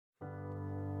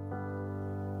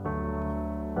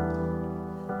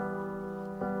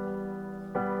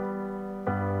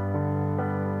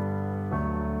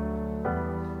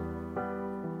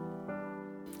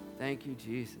Thank you,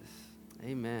 Jesus.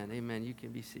 Amen. Amen. You can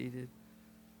be seated.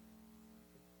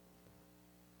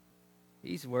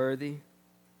 He's worthy.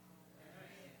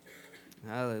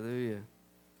 Hallelujah.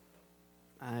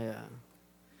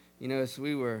 As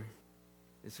we were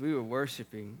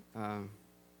worshiping, the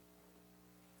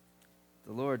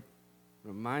Lord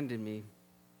reminded me,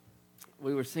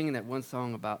 we were singing that one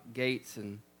song about gates,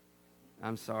 and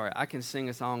I'm sorry, I can sing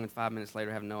a song and 5 minutes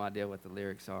later have no idea what the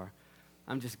lyrics are.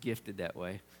 I'm just gifted that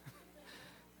way.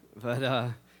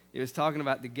 But it was talking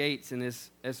about the gates, and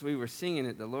as we were singing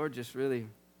it, the Lord just really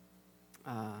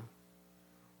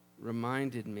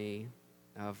reminded me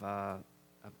of a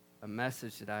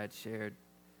message that I had shared.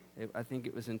 I think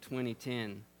it was in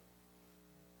 2010.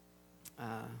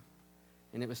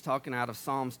 And it was talking out of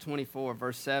Psalms 24,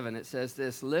 verse 7. It says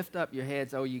this, "Lift up your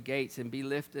heads, O you gates, and be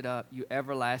lifted up, you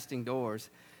everlasting doors,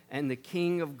 and the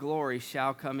King of glory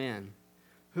shall come in."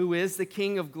 Who is the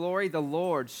King of glory? The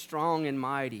Lord, strong and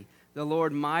mighty, the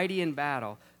Lord mighty in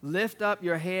battle. Lift up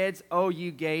your heads, O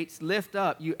you gates, lift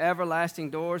up, you everlasting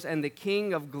doors, and the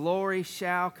King of glory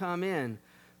shall come in.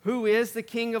 Who is the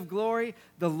King of glory?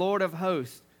 The Lord of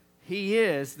hosts. He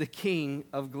is the King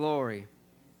of glory.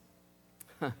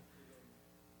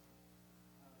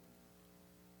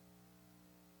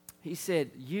 He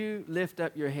said, you lift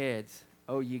up your heads,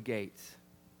 O you gates.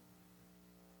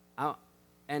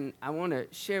 And I want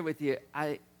to share with you,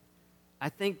 I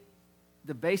think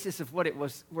the basis of what it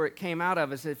was, where it came out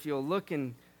of, is if you'll look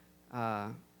in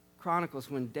Chronicles,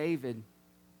 when David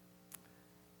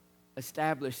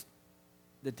established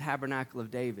the tabernacle of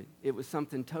David, it was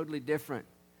something totally different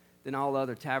than all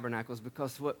other tabernacles,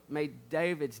 because what made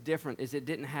David's different is it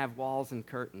didn't have walls and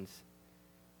curtains.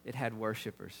 It had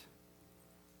worshipers.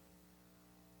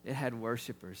 It had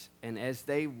worshipers. And as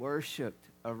they worshiped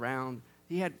around,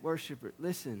 he had worshipers.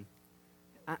 Listen,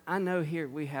 I know here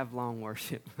we have long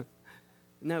worship.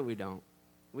 No, we don't.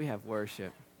 We have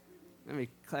worship. Let me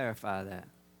clarify that.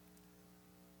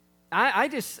 I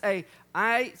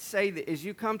say that as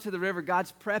you come to the river,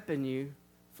 God's prepping you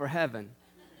for heaven.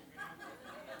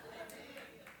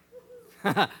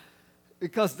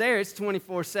 Because there it's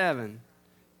 24/7.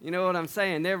 You know what I'm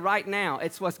saying? They're right now.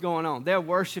 It's what's going on. They're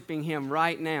worshiping him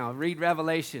right now. Read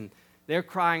Revelation. They're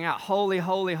crying out, "Holy,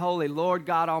 holy, holy, Lord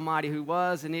God Almighty, who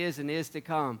was and is to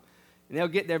come." And they'll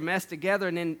get their mess together,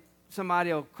 and then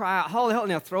somebody will cry out, "Holy, holy,"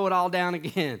 and they'll throw it all down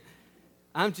again.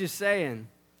 I'm just saying,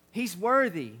 he's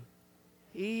worthy.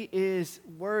 He is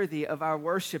worthy of our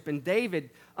worship. And David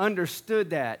understood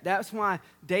that. That's why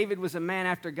David was a man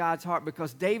after God's heart,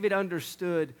 because David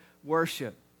understood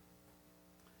worship.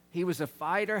 He was a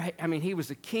fighter. I mean, he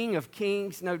was a king of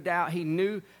kings, no doubt. He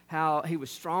knew how he was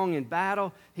strong in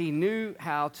battle. He knew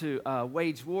how to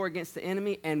wage war against the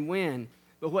enemy and win.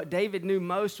 But what David knew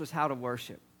most was how to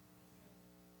worship.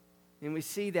 And we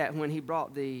see that when he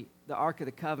brought the Ark of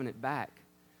the Covenant back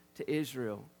to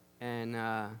Israel. And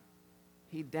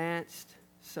he danced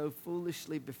so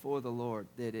foolishly before the Lord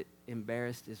that it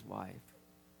embarrassed his wife.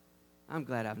 I'm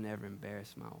glad I've never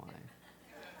embarrassed my wife.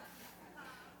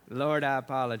 Lord, I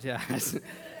apologize.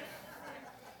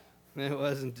 It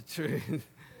wasn't the truth.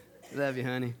 Love you,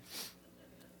 honey.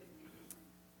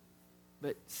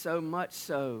 But so much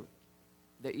so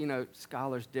that,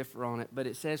 scholars differ on it, but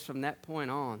it says from that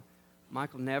point on,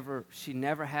 she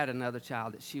never had another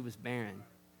child, that she was barren.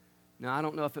 Now, I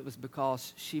don't know if it was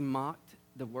because she mocked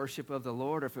the worship of the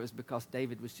Lord, or if it was because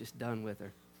David was just done with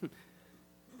her.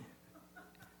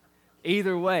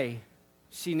 Either way,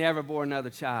 she never bore another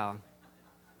child.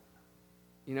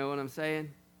 You know what I'm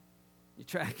saying? You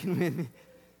tracking with me?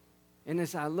 And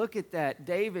as I look at that,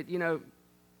 David,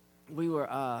 we were,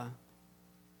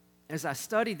 as I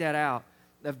studied that out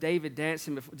of David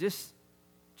dancing before, just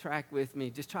track with me.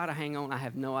 Just try to hang on. I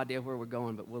have no idea where we're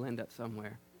going, but we'll end up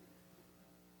somewhere.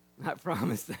 I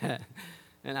promise that.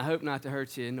 And I hope not to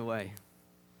hurt you in the way.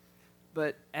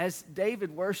 But as David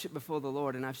worshiped before the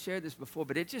Lord, and I've shared this before,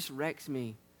 but it just wrecks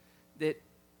me that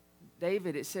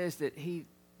David, it says that he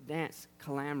danced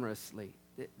clamorously.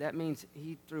 That means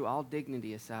he threw all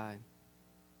dignity aside.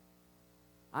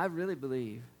 I really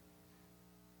believe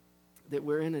that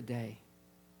we're in a day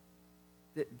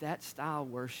that style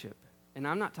worship, and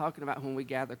I'm not talking about when we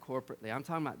gather corporately. I'm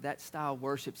talking about that style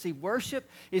worship. See, worship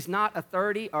is not a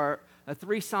 30 or a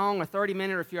 3-song or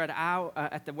 30-minute, or if you're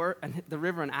at the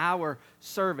river, an hour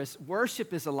service.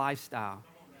 Worship is a lifestyle.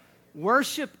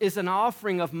 Worship is an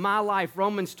offering of my life.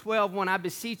 Romans 12:1, I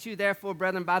beseech you, therefore,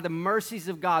 brethren, by the mercies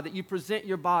of God, that you present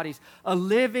your bodies a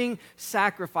living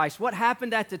sacrifice. What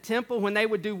happened at the temple when they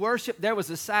would do worship? There was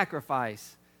a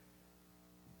sacrifice.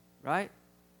 Right?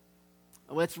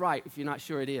 Well, it's right if you're not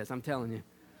sure it is, I'm telling you.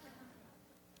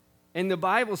 And the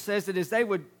Bible says that as they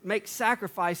would make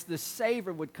sacrifice, the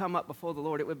savor would come up before the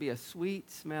Lord. It would be a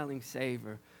sweet-smelling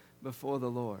savor before the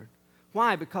Lord.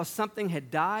 Why? Because something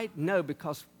had died? No,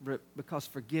 because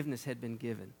forgiveness had been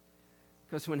given.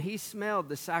 Because when he smelled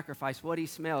the sacrifice, what he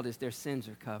smelled is their sins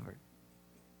are covered.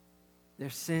 Their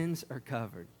sins are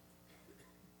covered.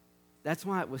 That's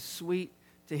why it was sweet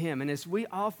to him. And as we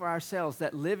offer ourselves,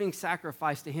 that living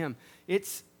sacrifice to him,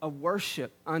 it's a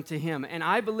worship unto him. And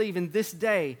I believe in this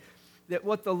day that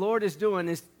what the Lord is doing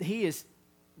is he is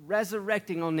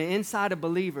resurrecting on the inside of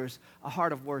believers a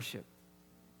heart of worship.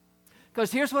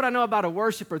 Because here's what I know about a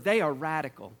worshiper. They are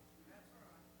radical.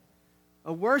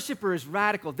 A worshiper is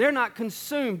radical. They're not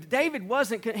consumed. David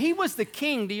wasn't. He was the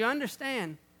king. Do you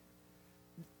understand?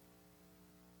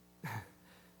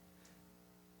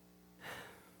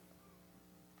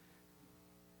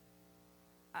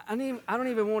 I don't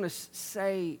even want to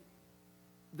say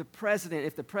the president,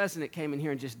 if the president came in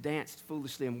here and just danced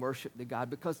foolishly and worshiped the God,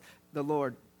 because the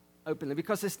Lord openly,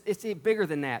 because it's bigger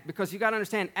than that. Because you got to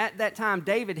understand, at that time,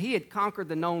 David, he had conquered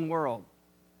the known world.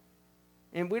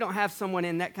 And we don't have someone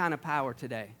in that kind of power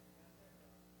today.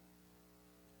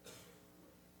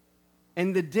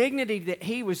 And the dignity that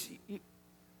he was,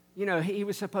 he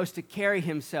was supposed to carry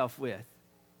himself with,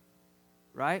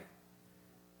 right?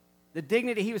 The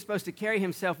dignity he was supposed to carry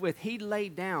himself with, he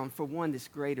laid down for one that's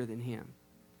greater than him.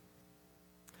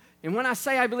 And when I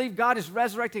say I believe God is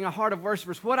resurrecting a heart of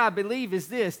worshipers, what I believe is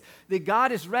this, that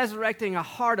God is resurrecting a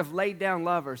heart of laid down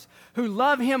lovers who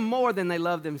love him more than they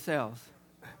love themselves,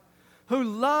 who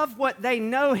love what they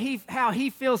know how he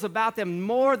feels about them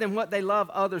more than what they love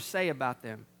others say about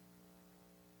them.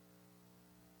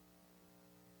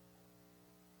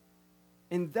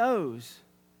 And those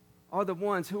are the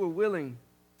ones who are willing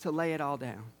to lay it all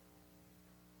down.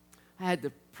 I had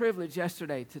the privilege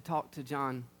yesterday to talk to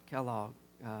John Kellogg.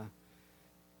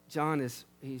 John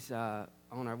he's on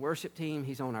our worship team.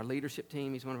 He's on our leadership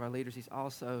team. He's one of our leaders. He's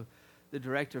also the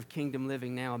director of Kingdom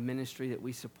Living Now, a ministry that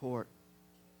we support.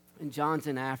 And John's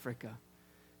in Africa.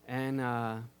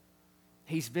 And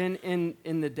he's been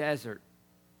in the desert,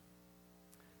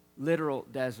 literal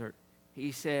desert.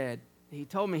 He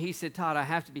told me, Todd, I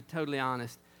have to be totally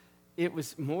honest. It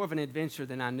was more of an adventure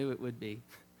than I knew it would be.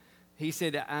 He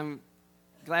said, I'm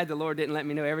glad the Lord didn't let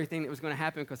me know everything that was going to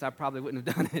happen because I probably wouldn't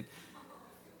have done it.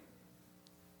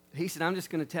 He said, I'm just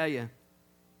going to tell you,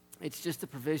 it's just the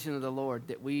provision of the Lord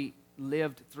that we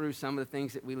lived through some of the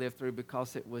things that we lived through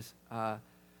because it was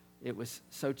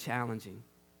so challenging.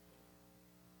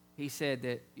 He said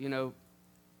that,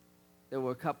 there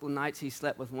were a couple of nights he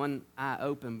slept with one eye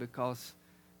open because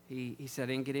he said,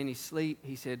 I didn't get any sleep.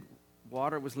 He said,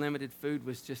 water was limited, food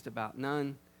was just about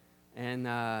none.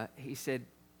 And he said,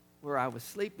 where I was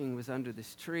sleeping was under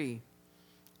this tree,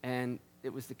 and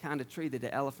it was the kind of tree that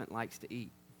the elephant likes to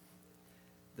eat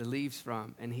the leaves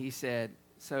from. And he said,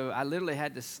 so I literally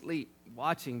had to sleep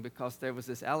watching because there was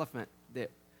this elephant that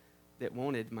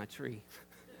wanted my tree.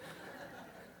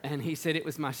 And he said it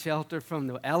was my shelter from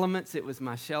the elements. It was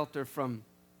my shelter from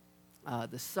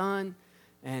the sun.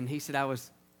 And he said I was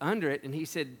under it. And he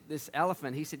said this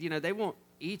elephant, he said, they won't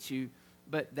eat you,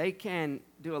 but they can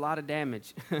do a lot of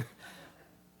damage.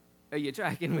 Are you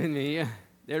tracking with me? Yeah.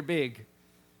 They're big.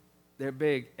 They're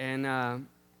big. And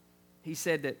he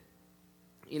said that,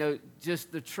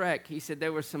 just the trek, he said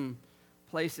there were some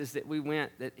places that we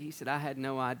went that he said I had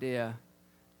no idea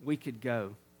we could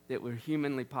go, that were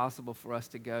humanly possible for us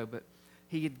to go. But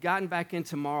he had gotten back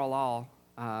into Maralal,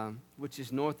 which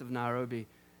is north of Nairobi.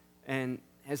 And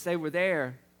as they were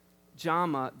there,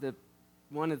 Jama,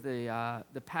 one of the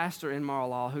pastor in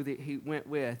Maralal, who he went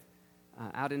with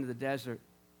out into the desert,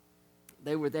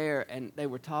 they were there and they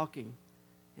were talking.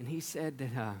 And he said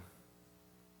that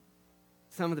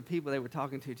some of the people they were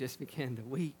talking to just began to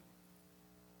weep.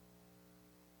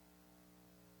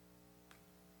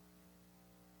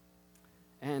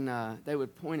 And they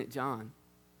would point at John.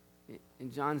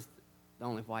 And John's the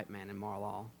only white man in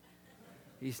Maralal.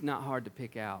 He's not hard to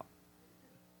pick out.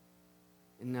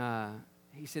 And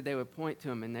he said they would point to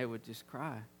him and they would just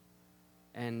cry.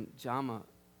 And Jama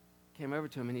came over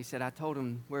to him and he said, I told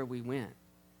him where we went.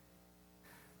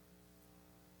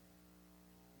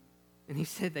 And he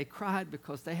said they cried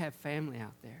because they have family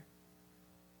out there.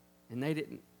 And they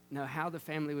didn't know how the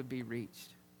family would be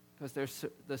reached. Because there's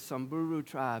the Samburu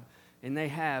tribe. And they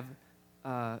have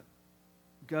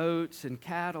goats and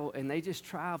cattle. And they just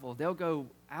travel. They'll go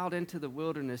out into the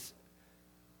wilderness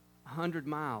 100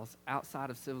 miles outside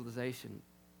of civilization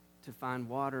to find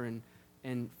water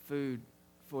and food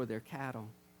for their cattle.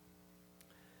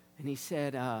 And he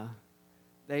said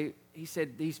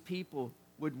these people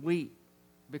would weep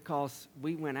because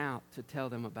we went out to tell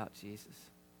them about Jesus.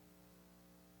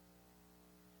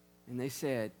 And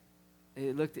they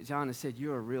looked at John and said,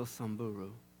 "You're a real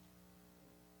Samburu."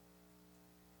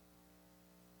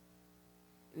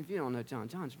 If you don't know John,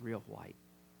 John's real white.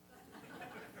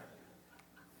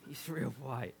 He's real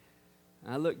white.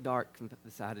 And I look dark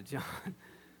beside of John.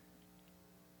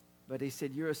 But he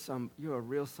said, you're a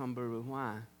real Samburu.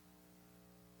 Why?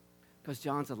 Because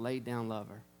John's a laid-down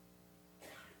lover.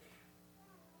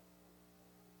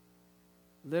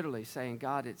 Literally saying,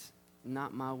 God, it's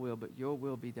not my will, but your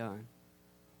will be done.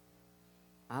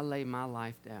 I lay my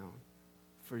life down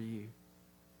for you,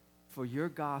 for your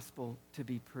gospel to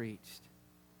be preached.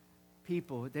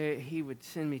 People, he would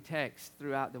send me texts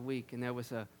throughout the week, and there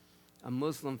was a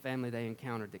Muslim family they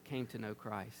encountered that came to know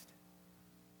Christ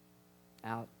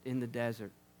out in the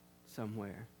desert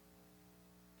somewhere.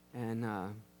 And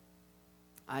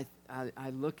I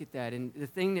look at that, and the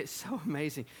thing that's so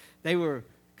amazing, they were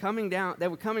coming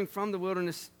from the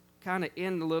wilderness, kind of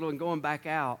in a little and going back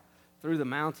out through the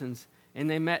mountains, and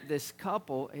they met this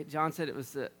couple. John said it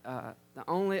was the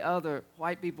only other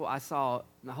white people I saw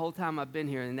the whole time I've been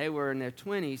here, and they were in their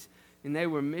 20s, and they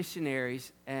were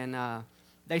missionaries, and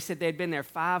they said they'd been there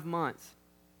 5 months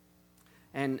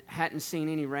and hadn't seen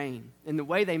any rain. And the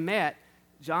way they met,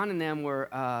 John and them were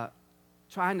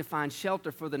trying to find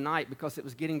shelter for the night because it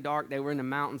was getting dark. They were in the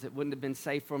mountains. It wouldn't have been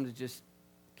safe for them to just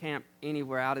camp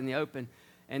anywhere out in the open.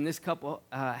 And this couple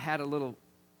had a little,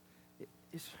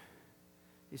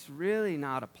 it's really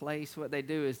not a place. What they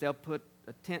do is they'll put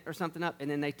a tent or something up,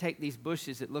 and then they take these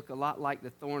bushes that look a lot like the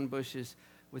thorn bushes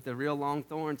with the real long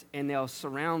thorns, and they'll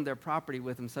surround their property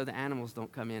with them so the animals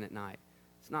don't come in at night.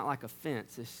 It's not like a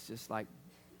fence. It's just like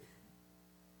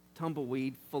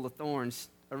tumbleweed full of thorns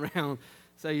around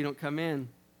so you don't come in.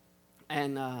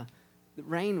 And the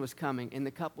rain was coming, and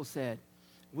the couple said,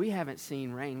 we haven't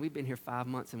seen rain. We've been here 5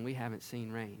 months, and we haven't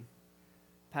seen rain.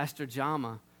 Pastor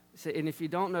Jama said, and if you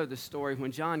don't know the story,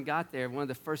 when John got there, one of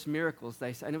the first miracles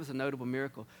they said, and it was a notable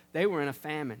miracle, they were in a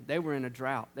famine. They were in a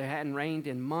drought. There hadn't rained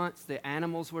in months. The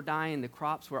animals were dying. The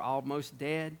crops were almost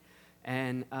dead.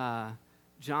 And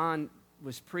John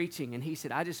was preaching, and he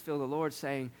said, I just feel the Lord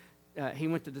saying, he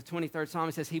went to the 23rd Psalm.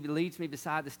 He says, he leads me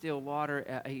beside the still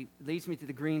water. He leads me to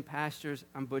the green pastures.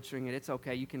 I'm butchering it. It's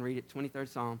okay. You can read it, 23rd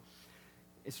Psalm.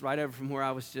 It's right over from where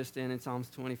I was just in Psalms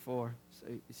 24. So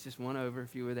it's just one over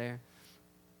if you were there.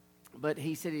 But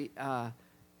he said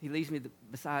he leads me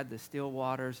beside the still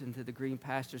waters into the green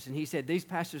pastures. And he said, these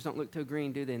pastures don't look too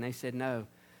green, do they? And they said, no.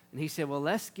 And he said, well,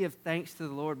 let's give thanks to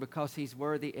the Lord because he's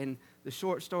worthy. And the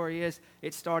short story is,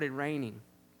 it started raining.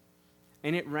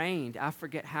 And it rained, I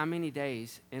forget how many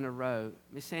days in a row.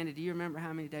 Miss Sandy, do you remember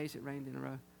how many days it rained in a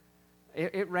row?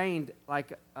 It rained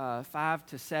like 5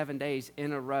 to 7 days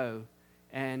in a row.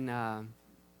 And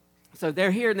so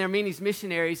they're here and they're meeting these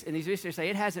missionaries, and these missionaries say,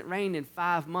 it hasn't rained in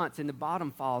 5 months, and the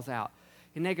bottom falls out.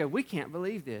 And they go, we can't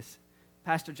believe this.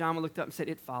 Pastor Jama looked up and said,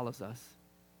 it follows us.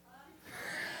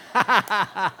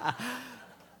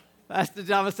 Pastor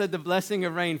Jama said, the blessing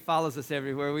of rain follows us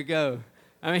everywhere we go.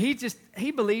 I mean,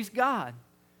 he believes God.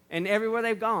 And everywhere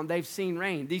they've gone, they've seen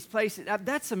rain. These places,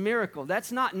 that's a miracle.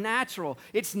 That's not natural.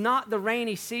 It's not the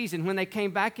rainy season. When they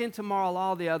came back into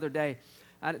Mar-a-Lago the other day,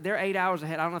 they're 8 hours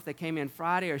ahead. I don't know if they came in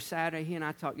Friday or Saturday. He and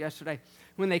I talked yesterday.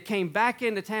 When they came back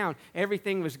into town,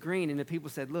 everything was green. And the people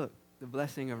said, look, the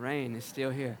blessing of rain is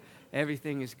still here.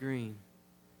 Everything is green.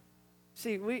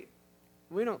 See, we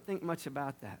don't think much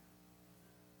about that.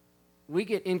 We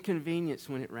get inconvenienced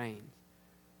when it rains.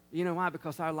 You know why?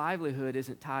 Because our livelihood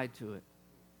isn't tied to it.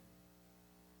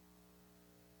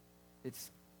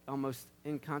 It's almost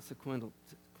inconsequential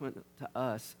to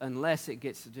us unless it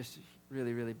gets just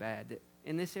really, really bad.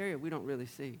 In this area, we don't really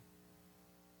see.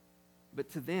 But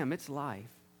to them, it's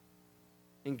life.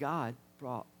 And God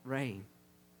brought rain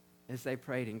as they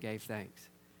prayed and gave thanks.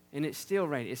 And it's still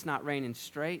raining. It's not raining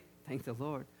straight, thank the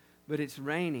Lord. But it's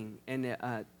raining, and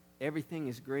everything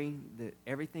is green.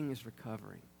 Everything is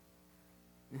recovering.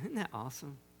 Isn't that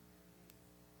awesome?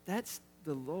 That's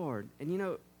the Lord. And you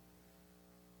know,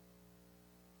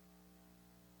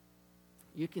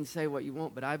 you can say what you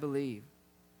want, but I believe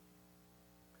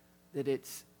that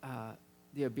it's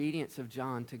the obedience of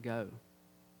John to go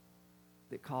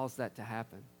that caused that to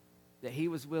happen. That he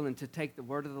was willing to take the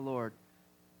word of the Lord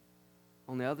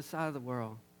on the other side of the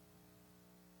world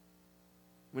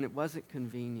when it wasn't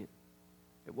convenient.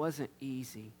 It wasn't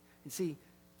easy. And see,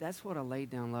 that's what a laid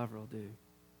down lover will do.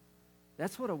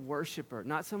 That's what a worshiper,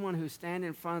 not someone who stands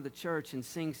in front of the church and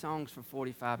sings songs for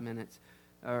 45 minutes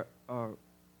or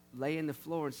lay in the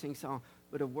floor and sing songs.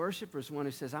 But a worshiper is one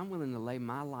who says, I'm willing to lay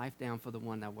my life down for the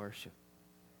one I worship.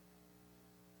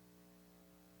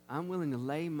 I'm willing to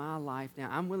lay my life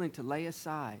down. I'm willing to lay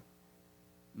aside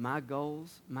my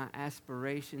goals, my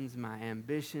aspirations, my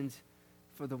ambitions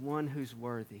for the one who's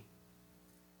worthy.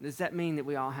 Does that mean that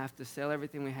we all have to sell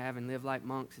everything we have and live like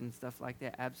monks and stuff like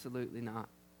that? Absolutely not.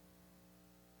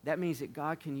 That means that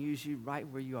God can use you right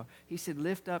where you are. He said,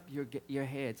 lift up your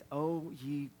heads, O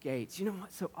ye gates. You know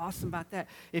what's so awesome about that?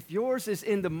 If yours is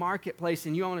in the marketplace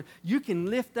and you can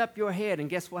lift up your head, and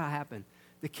guess what happened?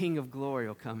 The King of Glory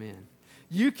will come in.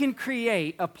 You can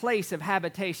create a place of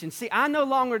habitation. See, I no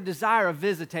longer desire a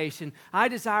visitation. I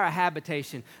desire a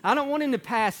habitation. I don't want him to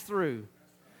pass through.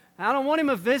 I don't want him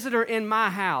a visitor in my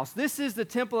house. This is the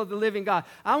temple of the living God.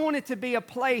 I want it to be a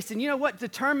place. And you know what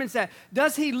determines that?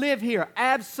 Does he live here?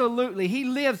 Absolutely. He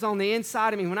lives on the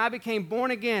inside of me. When I became born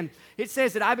again, it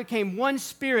says that I became one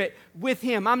spirit with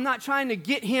him. I'm not trying to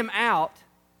get him out.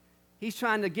 He's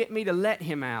trying to get me to let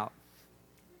him out.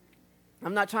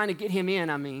 I'm not trying to get him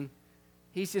in,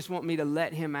 He's just wanting me to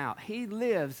let him out. He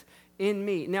lives in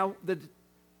me. Now,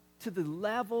 to the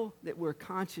level that we're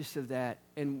conscious of that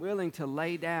and willing to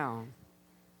lay down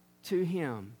to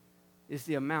him is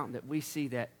the amount that we see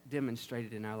that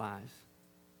demonstrated in our lives.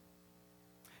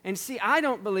 And see, I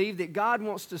don't believe that God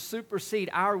wants to supersede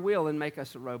our will and make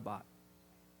us a robot.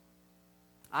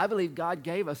 I believe God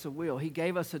gave us a will. He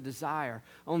gave us a desire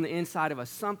on the inside of us,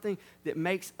 something that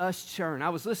makes us churn. I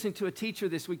was listening to a teacher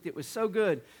this week that was so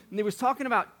good, and he was talking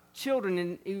about children,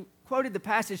 and he quoted the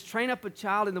passage, train up a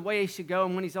child in the way he should go,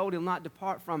 and when he's old, he'll not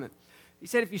depart from it. He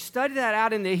said if you study that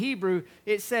out in the Hebrew,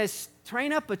 it says,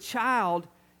 train up a child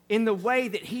in the way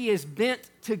that he is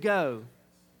bent to go.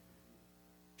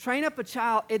 Train up a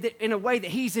child in a way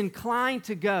that he's inclined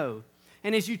to go.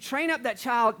 And as you train up that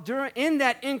child in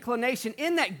that inclination,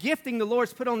 in that gifting the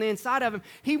Lord's put on the inside of him,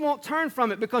 he won't turn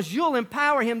from it because you'll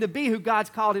empower him to be who God's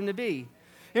called him to be.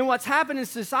 And what's happened in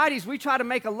society is we try to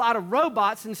make a lot of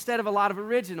robots instead of a lot of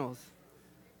originals.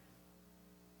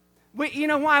 You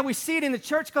know why we see it in the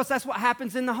church? Because that's what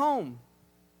happens in the home.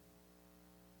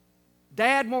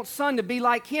 Dad wants son to be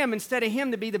like him instead of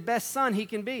him to be the best son he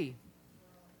can be.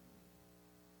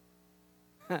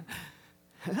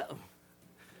 Hello.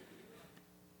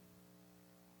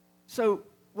 So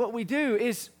what we do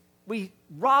is we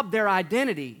rob their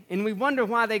identity, and we wonder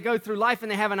why they go through life and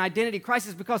they have an identity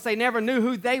crisis because they never knew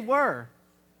who they were.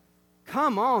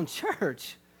 Come on,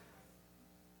 church.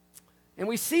 And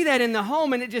we see that in the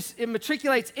home, and it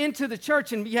matriculates into the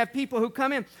church, and you have people who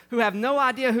come in who have no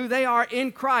idea who they are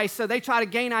in Christ, so they try to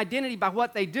gain identity by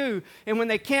what they do, and when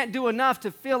they can't do enough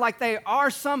to feel like they are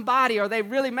somebody or they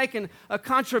really making a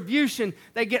contribution,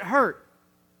 they get hurt.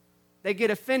 They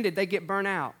get offended. They get burnt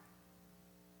out.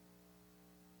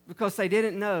 Because they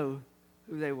didn't know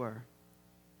who they were.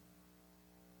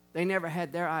 They never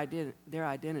had their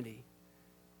identity.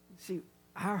 See,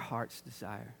 our heart's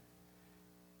desire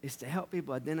is to help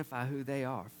people identify who they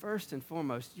are. First and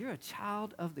foremost, you're a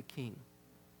child of the King.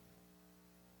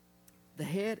 The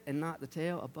head and not the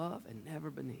tail, above and never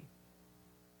beneath.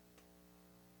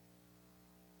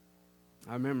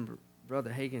 I remember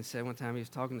Brother Hagin said one time he was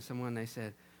talking to someone, and they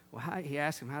said, well, he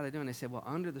asked them how they doing. They said, well,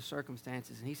 under the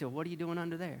circumstances. And he said, what are you doing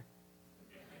under there?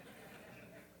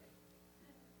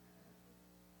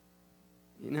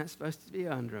 You're not supposed to be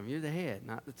under them. You're the head,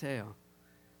 not the tail.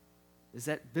 Is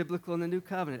that biblical in the New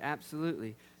Covenant?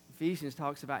 Absolutely. Ephesians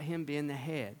talks about him being the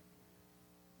head.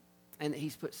 And that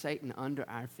he's put Satan under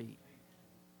our feet.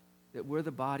 That we're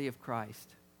the body of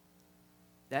Christ.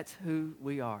 That's who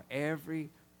we are. Every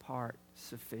part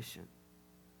sufficient.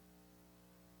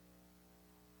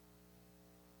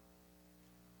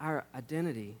 Our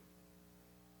identity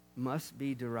must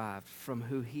be derived from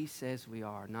who he says we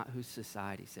are, not who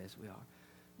society says we are.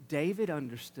 David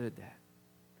understood that.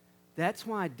 That's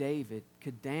why David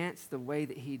could dance the way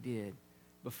that he did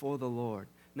before the Lord,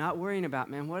 not worrying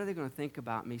about, man, what are they going to think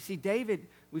about me? See, David,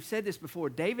 we've said this before,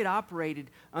 David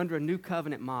operated under a new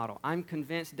covenant model. I'm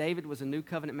convinced David was a new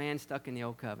covenant man stuck in the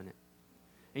old covenant.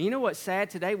 And you know what's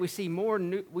sad today? We see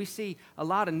a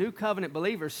lot of new covenant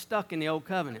believers stuck in the old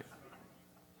covenant.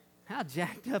 How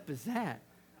jacked up is that?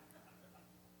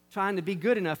 Trying to be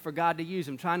good enough for God to use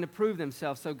them, trying to prove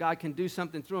themselves so God can do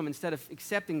something through them instead of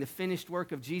accepting the finished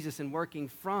work of Jesus and working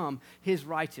from his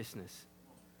righteousness.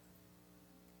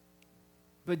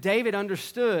 But David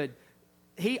understood,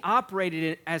 he operated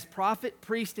it as prophet,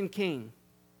 priest, and king.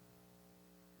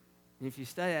 And if you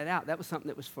study that out, that was something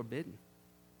that was forbidden.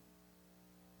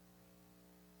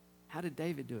 How did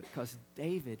David do it? Because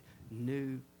David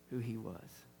knew who he was.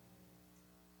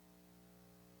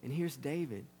 And here's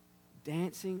David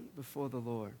dancing before the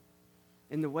Lord.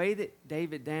 And the way that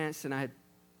David danced, and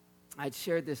I'd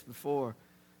shared this before,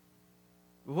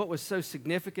 What was so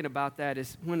significant about that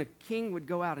is when a king would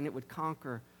go out and it would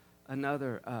conquer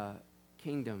another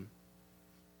kingdom,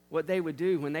 what they would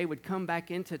do when they would come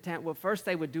back into town, well, first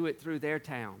they would do it through their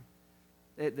town.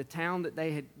 The town that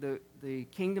they had, the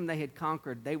kingdom they had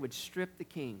conquered, they would strip the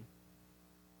king.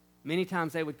 Many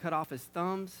times they would cut off his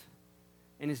thumbs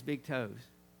and his big toes.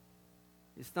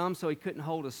 His thumb so he couldn't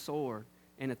hold a sword,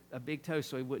 and a big toe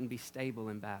so he wouldn't be stable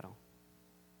in battle.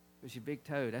 Because your big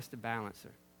toe, that's the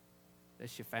balancer.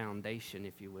 That's your foundation,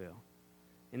 if you will.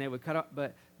 And they would cut off,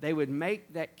 but they would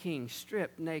make that king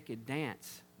stripped naked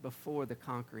dance before the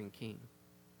conquering king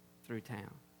through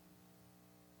town.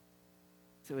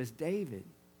 So as David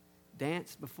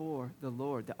danced before the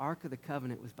Lord, the Ark of the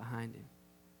Covenant was behind him.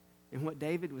 And what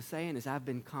David was saying is, I've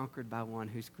been conquered by one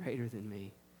who's greater than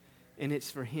me. And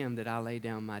it's for him that I lay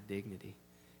down my dignity.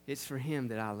 It's for him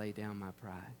that I lay down my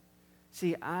pride.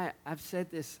 See, I've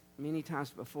said this many times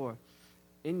before.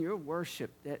 In your worship,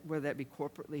 whether that be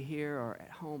corporately here or at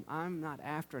home, I'm not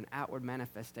after an outward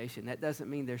manifestation. That doesn't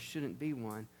mean there shouldn't be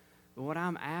one. But what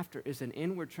I'm after is an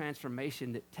inward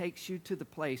transformation that takes you to the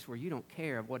place where you don't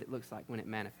care of what it looks like when it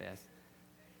manifests.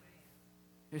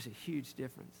 There's a huge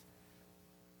difference.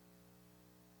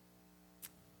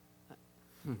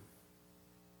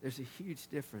 There's a huge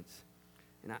difference.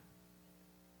 And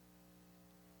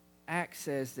Acts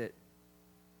says that,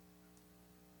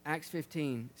 Acts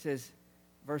 15 says,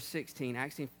 verse 16,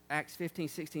 Acts 15,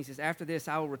 16 says, after this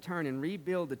I will return and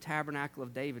rebuild the tabernacle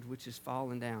of David, which is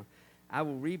fallen down. I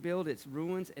will rebuild its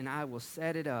ruins, and I will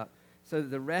set it up, so that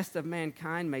the rest of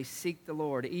mankind may seek the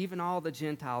Lord, even all the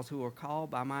Gentiles who are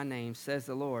called by my name, says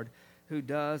the Lord, who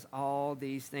does all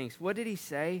these things. What did he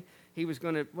say?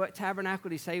 What tabernacle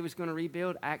did he say he was going to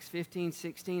rebuild? Acts 15,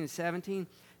 16, and 17.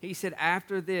 He said,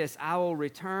 after this, I will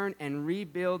return and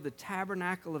rebuild the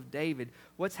tabernacle of David.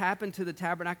 What's happened to the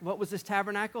tabernacle? What was this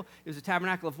tabernacle? It was a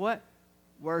tabernacle of what?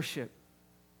 Worship.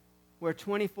 Where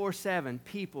 24/7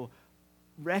 people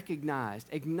recognized,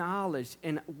 acknowledged,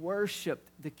 and worshiped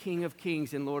the King of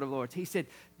Kings and Lord of Lords. He said,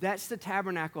 that's the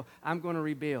tabernacle I'm going to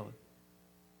rebuild.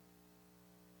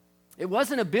 It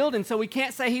wasn't a building, so we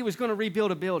can't say he was going to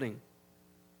rebuild a building.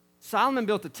 Solomon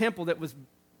built a temple that was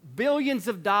billions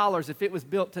of dollars if it was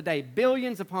built today.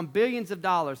 Billions upon billions of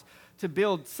dollars to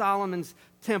build Solomon's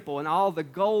temple and all the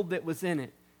gold that was in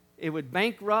it. It would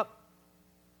bankrupt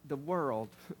the world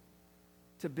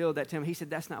to build that temple. He said,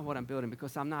 that's not what I'm building,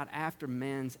 because I'm not after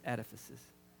men's edifices.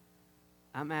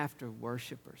 I'm after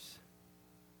worshipers.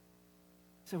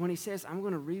 So when he says, I'm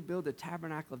going to rebuild the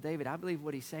tabernacle of David, I believe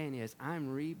what he's saying is, I'm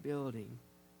rebuilding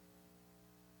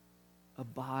a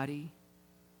body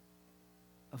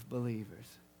of believers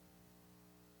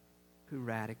who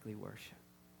radically worship.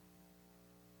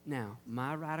 Now,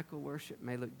 my radical worship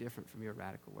may look different from your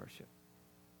radical worship.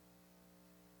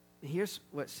 Here's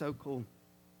what's so cool.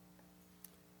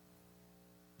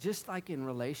 Just like in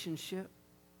relationship,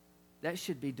 that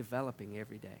should be developing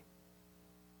every day.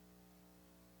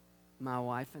 My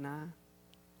wife and I,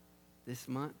 this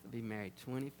month, will be married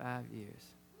 25 years.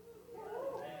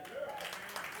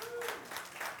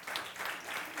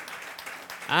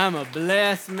 I'm a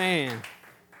blessed man.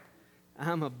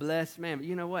 I'm a blessed man. But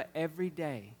you know what? Every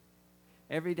day,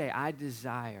 I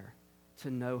desire to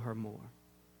know her more.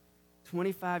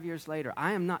 25 years later,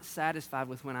 I am not satisfied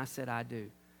with when I said I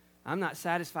do. I'm not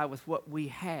satisfied with what we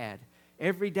had.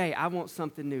 Every day, I want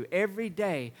something new. Every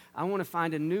day, I want to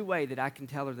find a new way that I can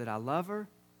tell her that I love her,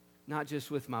 not just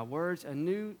with my words.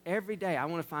 Every day, I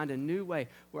want to find a new way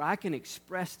where I can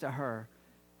express to her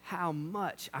how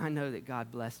much I know that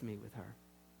God blessed me with her.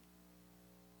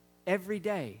 Every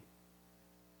day,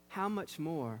 how much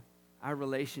more our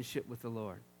relationship with the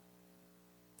Lord.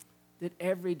 That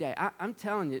every day, I'm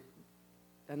telling you,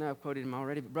 I know I've quoted him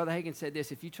already, but Brother Hagin said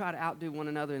this, if you try to outdo one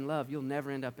another in love, you'll never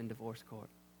end up in divorce court.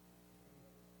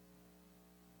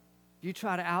 If you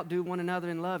try to outdo one another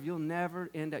in love, you'll never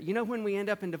end up. You know when we end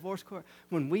up in divorce court?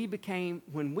 When we become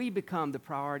the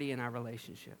priority in our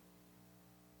relationship.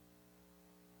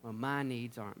 Well, my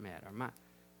needs aren't met.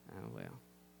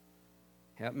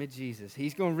 Help me, Jesus.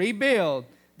 He's going to rebuild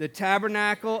the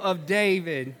tabernacle of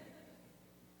David,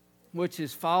 which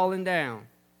is fallen down.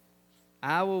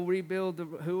 I will rebuild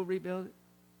who will rebuild it?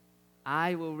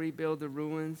 I will rebuild the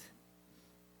ruins,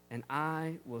 and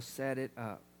I will set it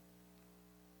up.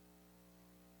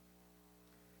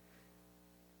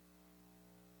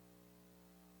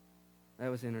 That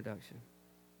was the introduction.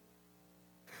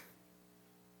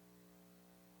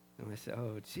 And I said,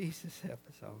 oh, Jesus, help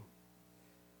us all.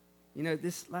 You know,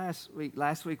 this last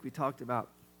week we talked about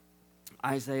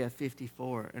Isaiah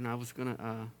 54, and I was going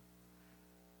to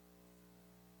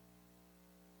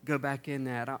go back in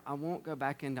that. I won't go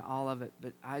back into all of it,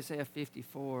 but Isaiah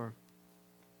 54,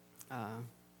 I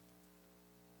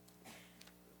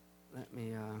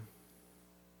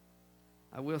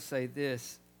will say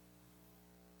this.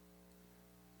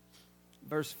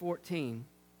 Verse 14.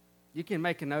 You can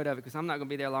make a note of it because I'm not going to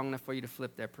be there long enough for you to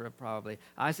flip there probably.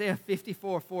 Isaiah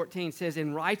 54:14 says,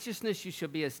 in righteousness you shall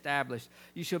be established.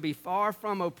 You shall be far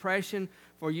from oppression,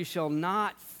 for you shall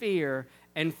not fear,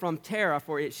 and from terror,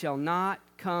 for it shall not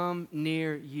come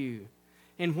near you.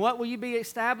 In what will you be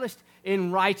established?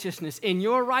 In righteousness. In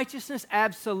your righteousness?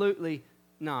 Absolutely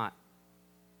not.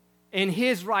 In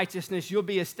His righteousness, you'll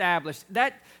be established.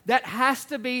 That has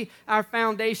to be our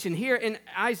foundation. Here in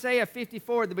Isaiah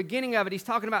 54, at the beginning of it, he's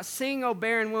talking about, sing, O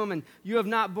barren woman, you have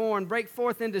not borne. Break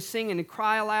forth into singing and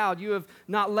cry aloud. You have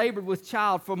not labored with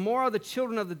child. For more are the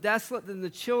children of the desolate than the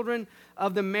children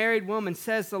of the married woman,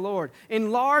 says the Lord.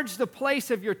 Enlarge the place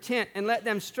of your tent and let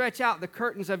them stretch out the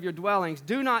curtains of your dwellings.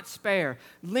 Do not spare.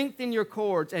 Lengthen your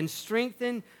cords and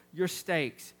strengthen your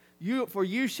stakes. For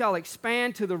you shall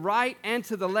expand to the right and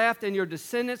to the left, and your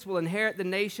descendants will inherit the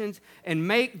nations and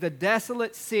make the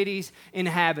desolate cities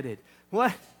inhabited.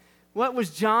 What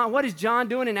is John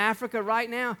doing in Africa right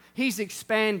now? He's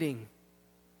expanding.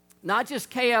 Not just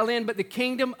KLN, but the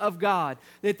kingdom of God.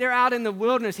 That they're out in the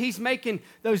wilderness. He's making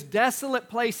those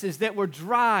desolate places that were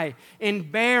dry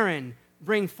and barren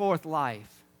bring forth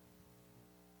life.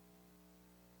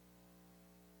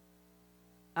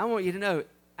 I want you to know,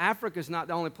 Africa's not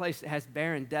the only place that has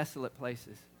barren, desolate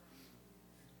places.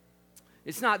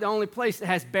 It's not the only place that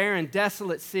has barren,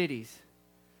 desolate cities.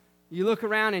 You look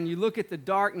around and you look at the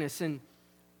darkness, and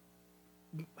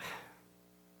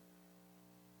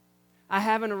I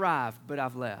haven't arrived, but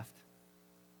I've left.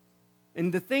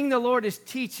 And the thing the Lord is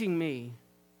teaching me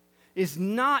is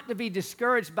not to be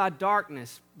discouraged by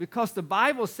darkness, because the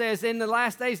Bible says in the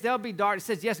last days there'll be darkness.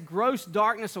 It says, yes, gross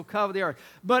darkness will cover the earth.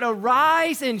 But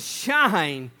arise and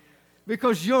shine,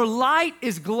 because your light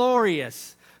is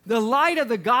glorious. The light of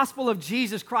the gospel of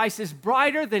Jesus Christ is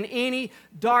brighter than any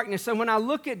darkness. So when I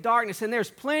look at darkness, and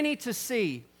there's plenty to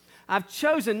see, I've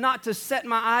chosen not to set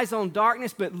my eyes on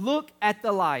darkness, but look at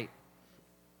the light.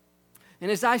 And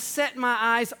as I set my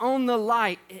eyes on the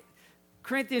light,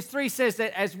 Corinthians 3 says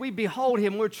that as we behold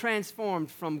Him, we're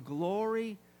transformed from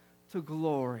glory to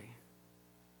glory.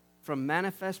 From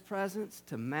manifest presence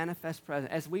to manifest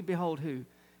presence. As we behold who?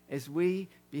 As we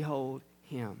behold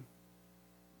Him.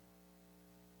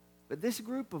 But this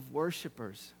group of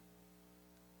worshipers,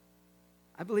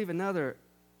 I believe another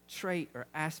trait or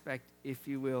aspect, if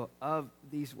you will, of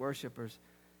these worshipers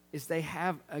is they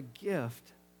have a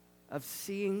gift of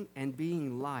seeing and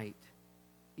being light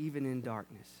even in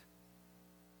darkness.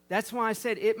 That's why I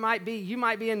said you might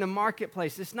be in the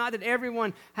marketplace. It's not that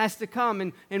everyone has to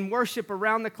come and worship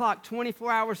around the clock 24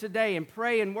 hours a day and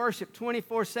pray and worship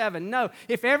 24/7. No,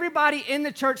 if everybody in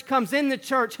the church comes in the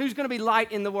church, who's going to be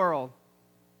light in the world?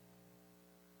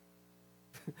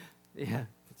 Yeah,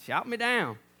 shout me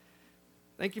down.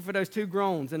 Thank you for those 2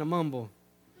 groans and a mumble.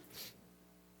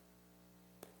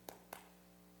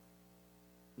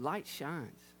 Light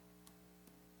shines.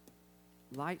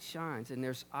 Light shines, and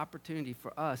there's opportunity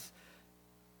for us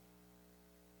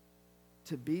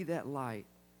to be that light,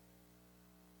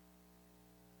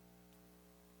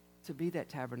 to be that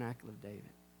tabernacle of David,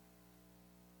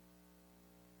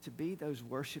 to be those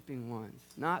worshiping ones,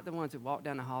 not the ones that walk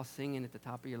down the hall singing at the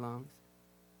top of your lungs.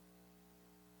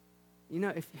 You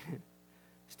know,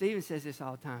 Stephen says this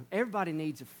all the time, everybody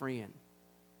needs a friend.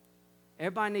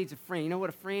 Everybody needs a friend. You know what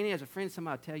a friend is? A friend is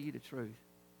somebody who will tell you the truth.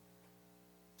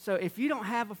 So if you don't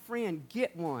have a friend,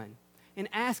 get one and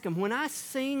ask them, when I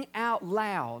sing out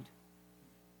loud,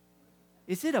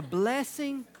 is it a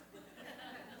blessing?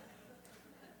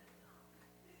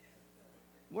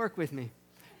 Work with me.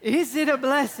 Is it a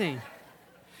blessing?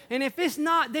 And if it's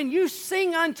not, then you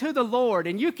sing unto the Lord,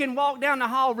 and you can walk down the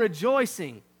hall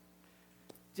rejoicing,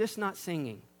 just not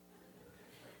singing.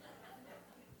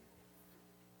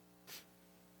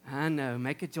 I know,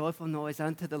 make a joyful noise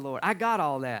unto the Lord. I got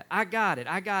all that. I got it.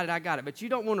 But you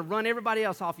don't want to run everybody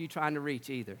else off you trying to reach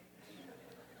either.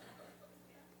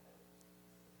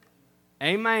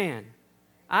 Amen.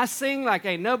 I sing like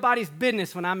ain't nobody's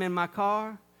business when I'm in my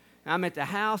car. I'm at the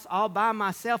house all by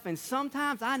myself, and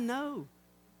sometimes I know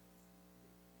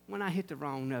when I hit the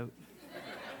wrong note.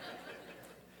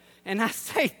 And I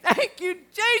say, thank you,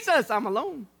 Jesus, I'm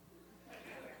alone.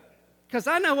 Because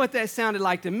I know what that sounded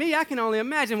like to me. I can only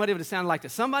imagine what it would have sounded like to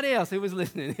somebody else who was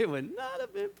listening. It would not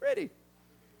have been pretty.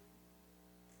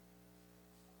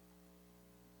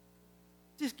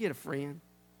 Just get a friend.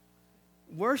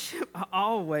 Worship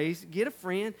always. Get a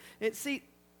friend. See,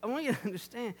 I want you to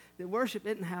understand that worship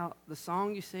isn't how the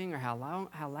song you sing or how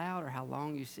loud or how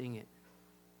long you sing it.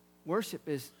 Worship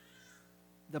is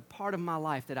the part of my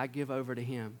life that I give over to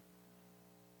Him.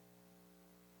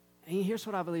 And here's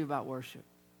what I believe about worship.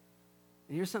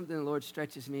 And here's something the Lord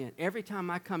stretches me in. Every time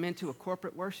I come into a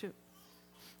corporate worship,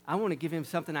 I want to give Him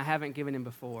something I haven't given Him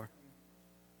before.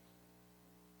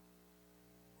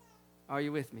 Are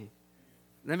you with me?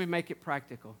 Let me make it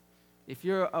practical. If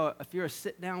you're a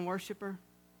sit-down worshiper,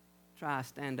 try a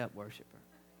stand-up worshiper.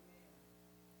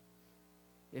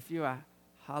 If you're a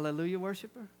hallelujah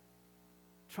worshiper,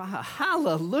 try a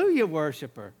hallelujah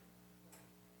worshiper.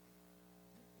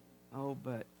 Oh,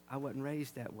 but I wasn't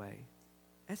raised that way.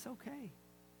 That's okay.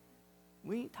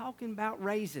 We ain't talking about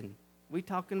raising. We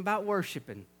talking about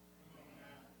worshiping.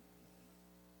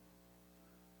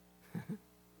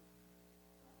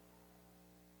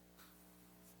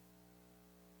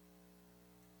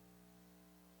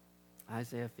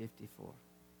 Isaiah 54.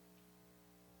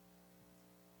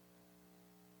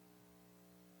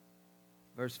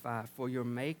 Verse 5, for your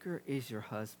maker is your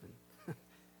husband.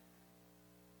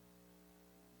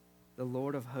 The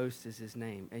Lord of hosts is his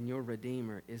name, and your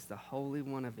Redeemer is the Holy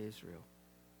One of Israel.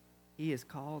 He is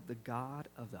called the God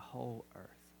of the whole earth.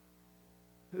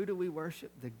 Who do we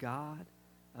worship? The God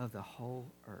of the whole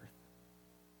earth.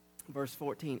 Verse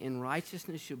 14, in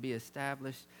righteousness you'll be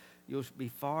established. You'll be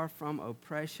far from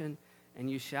oppression, and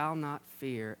you shall not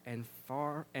fear, and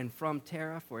from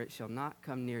terror, for it shall not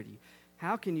come near to you.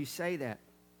 How can you say that?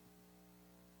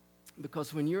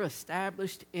 Because when you're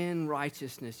established in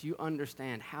righteousness, you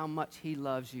understand how much He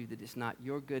loves you, that it's not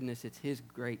your goodness, it's His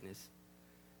greatness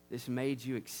that's made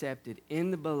you accepted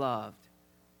in the beloved.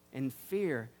 And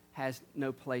fear has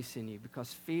no place in you,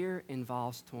 because fear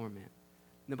involves torment.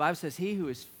 The Bible says he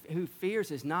who fears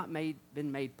has not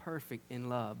been made perfect in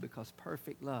love, because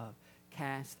perfect love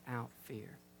casts out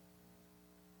fear.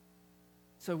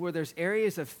 So where there's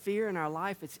areas of fear in our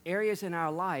life, it's areas in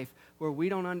our life where we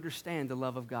don't understand the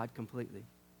love of God completely.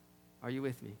 Are you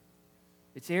with me?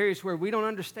 It's areas where we don't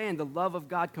understand the love of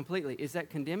God completely. Is that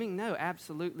condemning? No,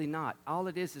 absolutely not. All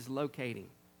it is locating.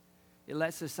 It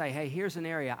lets us say, hey, here's an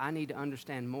area I need to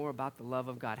understand more about the love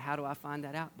of God. How do I find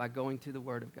that out? By going to the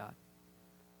Word of God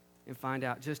and find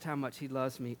out just how much He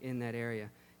loves me in that area.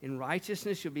 In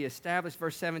righteousness you'll be established.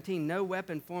 Verse 17, no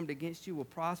weapon formed against you will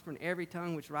prosper, and every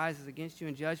tongue which rises against you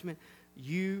in judgment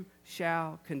you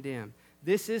shall condemn.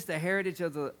 This is the heritage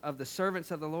of the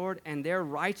servants of the Lord, and their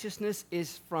righteousness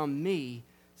is from me,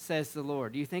 says the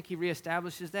Lord. Do you think He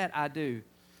reestablishes that? I do.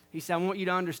 He said, I want you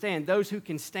to understand, those who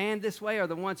can stand this way are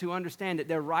the ones who understand that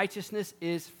their righteousness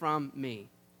is from me.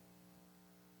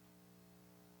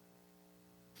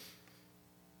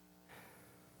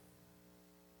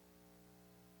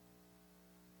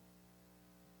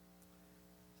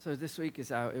 So this week,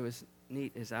 it was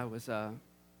neat as I was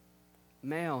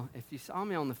Mel. If you saw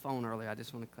me on the phone earlier, I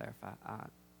just want to clarify.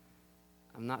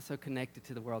 I'm not so connected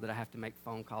to the world that I have to make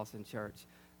phone calls in church.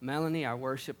 Melanie, our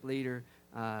worship leader,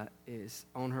 is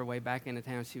on her way back into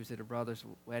town. She was at her brother's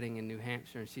wedding in New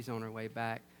Hampshire, and she's on her way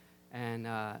back. And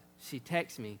she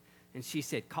texted me, and she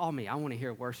said, call me. I want to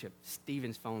hear worship.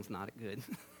 Stephen's phone's not good.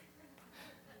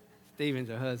 Stephen's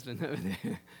her husband over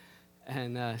there.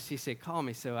 And she said, call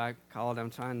me. So I called.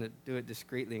 I'm trying to do it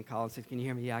discreetly and called and said, can you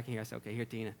hear me? Yeah, I can hear. I said, okay, here,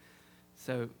 Tina.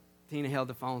 So Tina held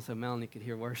the phone so Melanie could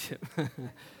hear worship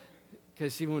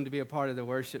because she wanted to be a part of the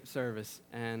worship service.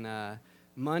 And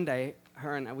Monday,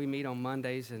 her and we meet on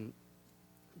Mondays and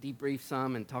debrief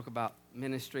some and talk about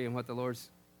ministry and what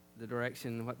the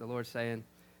direction and what the Lord's saying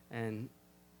and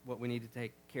what we need to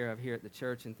take care of here at the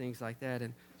church and things like that.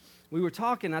 And we were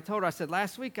talking. I told her, I said,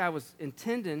 last week I was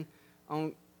intending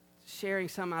on sharing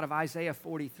some out of Isaiah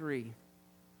 43.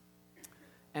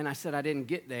 And I said I didn't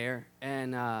get there.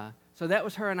 And so that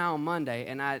was her and I on Monday.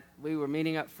 And we were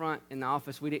meeting up front in the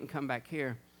office. We didn't come back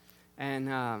here.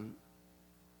 And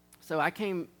so I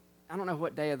came, I don't know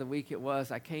what day of the week it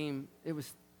was. It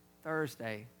was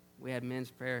Thursday. We had men's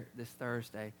prayer this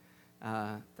Thursday.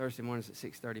 Thursday mornings at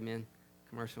 6:30, men,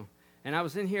 commercial. And I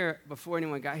was in here before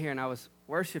anyone got here, and I was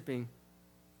worshiping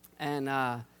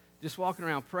and just walking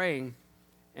around praying.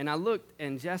 And I looked,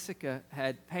 and Jessica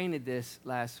had painted this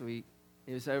last week.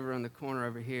 It was over on the corner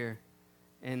over here.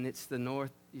 And it's the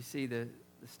north. You see the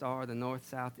star, the north,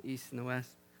 south, the east, and the west.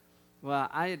 Well,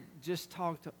 I had just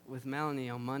talked with Melanie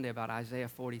on Monday about Isaiah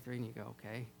 43, and you go,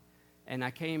 okay. And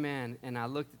I came in, and I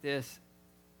looked at this.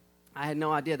 I had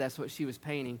no idea that's what she was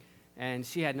painting. And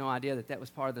she had no idea that was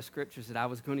part of the scriptures that I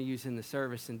was going to use in the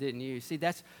service and didn't use. See,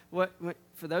 that's what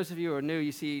for those of you who are new,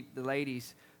 you see the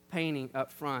ladies painting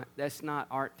up front. That's not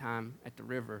art time at the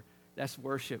river. That's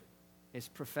worship It's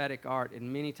prophetic art,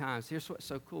 and many times, here's what's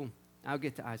so cool. I'll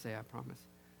get to Isaiah, I promise.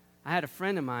 I had a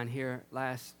friend of mine here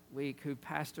last week who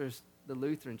pastors the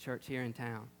Lutheran church here in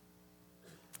town.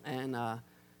 And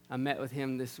I met with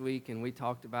him this week, and we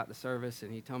talked about the service,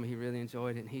 and he told me he really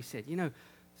enjoyed it. And he said,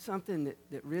 something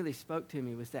that really spoke to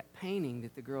me was that painting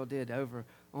that the girl did over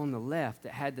on the left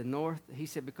that had the north. He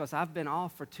said, because I've been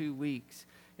off for 2 weeks,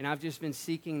 and I've just been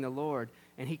seeking the Lord.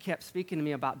 And he kept speaking to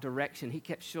me about direction. He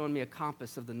kept showing me a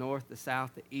compass of the north, the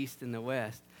south, the east, and the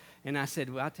west. And I said,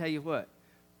 well, I'll tell you what.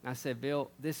 I said,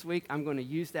 Bill, this week I'm going to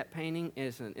use that painting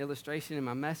as an illustration in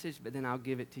my message, but then I'll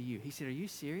give it to you. He said, are you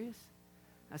serious?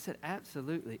 I said,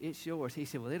 absolutely, it's yours. He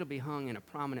said, well, it'll be hung in a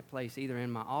prominent place, either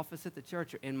in my office at the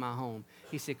church or in my home.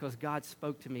 He said, because God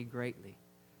spoke to me greatly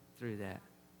through that.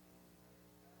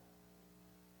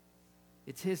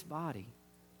 It's his body.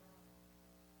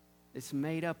 It's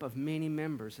made up of many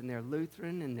members, and they're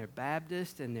Lutheran, and they're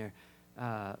Baptist, and they're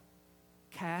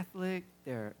Catholic.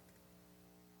 They're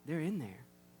in there.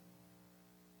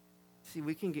 See,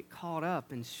 we can get caught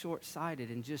up and short-sighted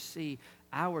and just see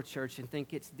our church and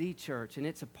think it's the church, and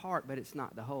it's a part, but it's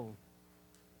not the whole.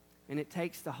 And it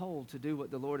takes the whole to do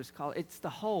what the Lord has called. It's the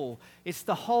whole. It's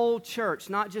the whole church,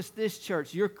 not just this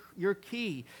church. You're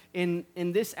key in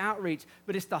this outreach,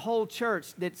 but it's the whole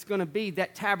church that's going to be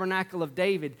that tabernacle of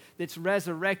David that's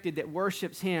resurrected, that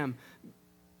worships him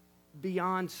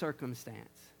beyond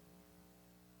circumstance.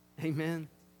 Amen.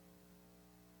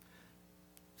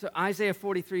 So Isaiah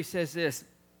 43 says this,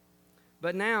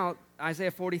 but now,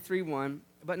 Isaiah 43:1,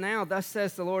 but now thus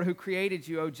says the Lord who created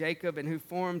you, O Jacob, and who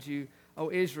formed you,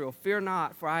 O Israel, fear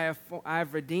not, for I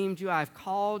have redeemed you. I have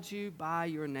called you by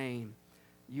your name.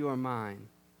 You are mine.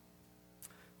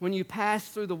 When you pass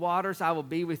through the waters, I will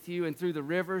be with you, and through the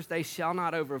rivers, they shall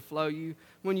not overflow you.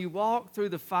 When you walk through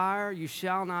the fire, you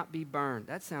shall not be burned.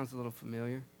 That sounds a little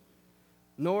familiar.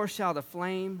 Nor shall the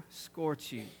flame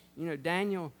scorch you.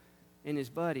 Daniel and his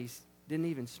buddies didn't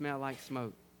even smell like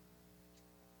smoke.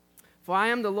 For I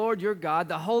am the Lord your God,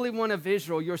 the Holy One of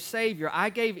Israel, your Savior. I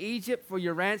gave Egypt for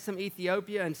your ransom,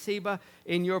 Ethiopia and Seba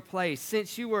in your place.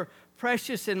 Since you were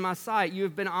precious in my sight, you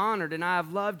have been honored, and I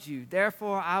have loved you.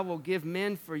 Therefore I will give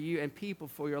men for you and people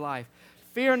for your life.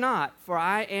 Fear not, for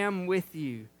I am with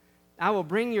you. I will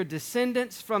bring your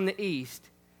descendants from the east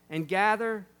and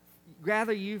gather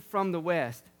you from the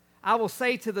west. I will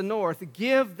say to the north,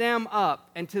 give them up,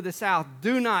 and to the south,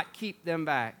 do not keep them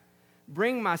back.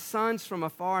 Bring my sons from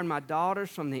afar and my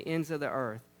daughters from the ends of the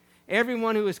earth.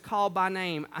 Everyone who is called by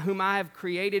name, whom I have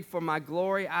created for my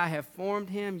glory, I have formed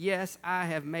him. Yes, I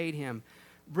have made him.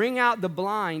 Bring out the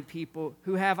blind people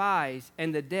who have eyes,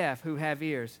 and the deaf who have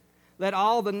ears. Let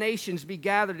all the nations be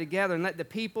gathered together, and let the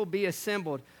people be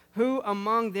assembled. Who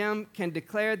among them can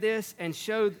declare this and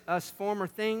show us former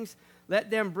things? Let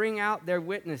them bring out their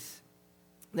witness,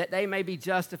 that they may be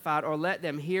justified, or let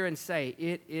them hear and say,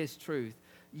 it is truth.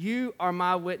 You are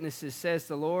my witnesses, says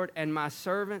the Lord, and my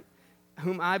servant,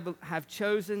 whom I have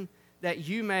chosen, that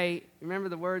you may, remember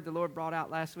the word the Lord brought out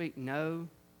last week? Know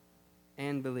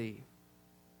and believe.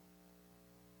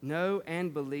 Know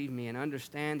and believe me, and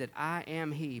understand that I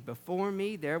am he. Before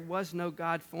me there was no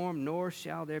God formed, nor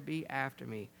shall there be after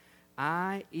me.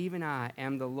 I, even I,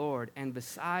 am the Lord, and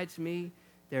besides me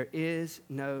there is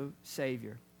no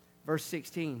Savior. Verse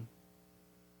 16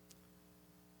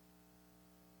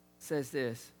 says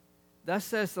this, thus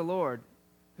says the Lord,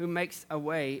 who makes a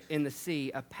way in the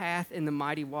sea, a path in the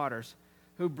mighty waters,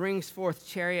 who brings forth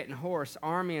chariot and horse,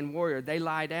 army and warrior. They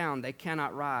lie down, they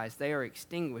cannot rise. They are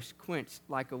extinguished, quenched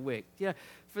like a wick. Yeah,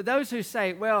 for those who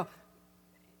say, well,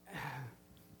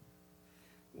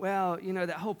 that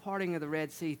whole parting of the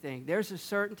Red Sea thing, there's a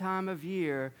certain time of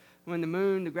year when the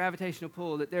moon, the gravitational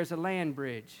pull, that there's a land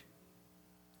bridge.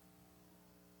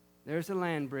 There's a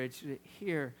land bridge.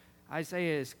 Here,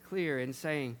 Isaiah is clear in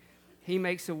saying, he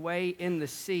makes a way in the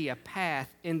sea, a path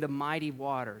in the mighty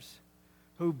waters,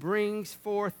 who brings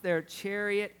forth their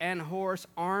chariot and horse,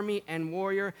 army and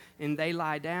warrior, and they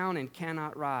lie down and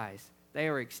cannot rise. They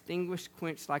are extinguished,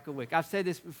 quenched like a wick. I've said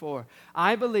this before.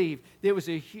 I believe it was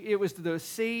the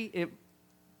sea.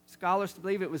 Scholars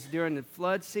believe it was during the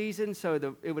flood season,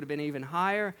 so it would have been even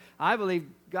higher. I believe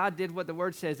God did what the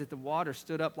word says, that the water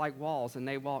stood up like walls and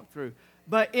they walked through.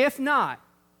 But if not,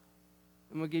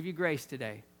 I'm going to give you grace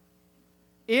today.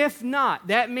 If not,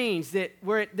 that means that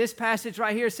where this passage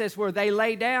right here says where they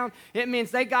lay down, it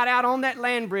means they got out on that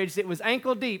land bridge that was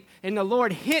ankle deep, and the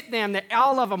Lord hit them, that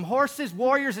all of them, horses,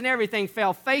 warriors, and everything,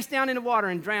 fell face down in the water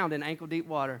and drowned in ankle deep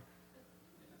water.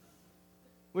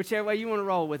 Whichever way you want to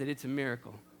roll with it, it's a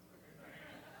miracle.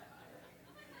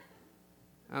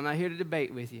 I'm not here to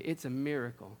debate with you. It's a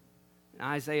miracle. And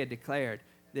Isaiah declared,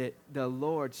 that the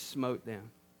Lord smote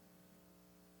them.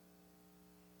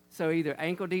 So either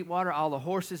ankle-deep water, all the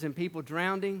horses and people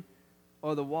drowning,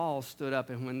 or the walls stood up,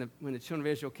 and when the children of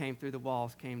Israel came through, the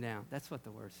walls came down. That's what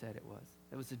the word said it was.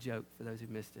 It was a joke for those who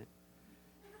missed it.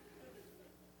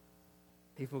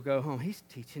 People go home, he's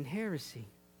teaching heresy.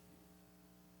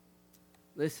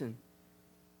 Listen,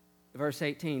 verse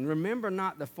 18, remember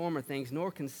not the former things,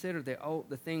 nor consider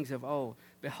the things of old.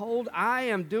 Behold, I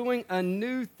am doing a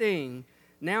new thing.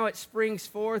 Now it springs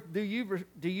forth. Do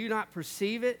you not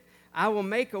perceive it? I will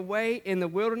make a way in the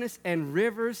wilderness and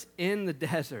rivers in the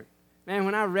desert. Man,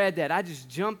 when I read that, I just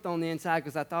jumped on the inside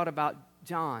because I thought about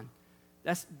John.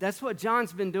 That's what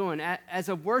John's been doing. As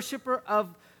a worshiper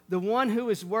of the one who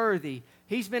is worthy,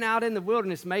 he's been out in the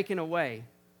wilderness making a way.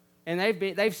 And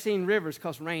they've seen rivers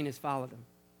because rain has followed them.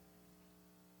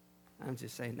 I'm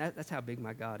just saying, that's how big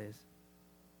my God is.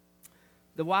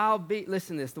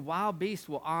 Listen to this. The wild beasts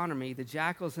will honor me, the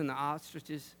jackals and the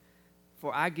ostriches.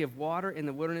 For I give water in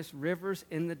the wilderness, rivers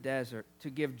in the desert,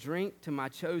 to give drink to my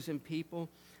chosen people,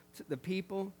 to the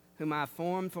people whom I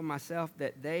formed for myself,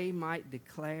 that they might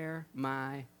declare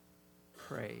my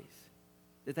praise.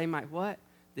 That they might what?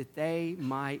 That they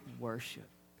might worship.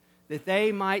 That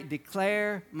they might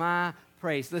declare my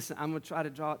praise. Listen, I'm going to try to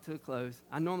draw it to a close.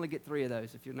 I normally get 3 of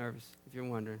those, if you're nervous, if you're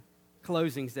wondering.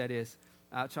 Closings, that is.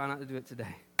 I'll try not to do it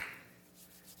today.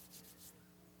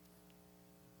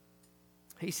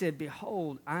 He said,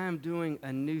 behold, I am doing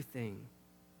a new thing.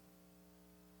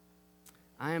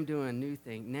 I am doing a new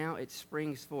thing. Now it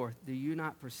springs forth. Do you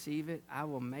not perceive it? I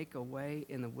will make a way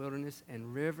in the wilderness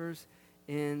and rivers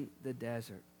in the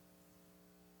desert.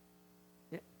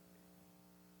 Yeah.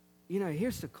 You know,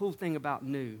 here's the cool thing about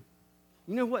new.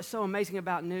 You know what's so amazing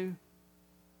about new?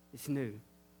 It's new.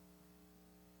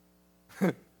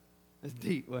 That's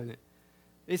deep, wasn't it?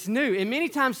 It's new. And many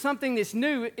times something that's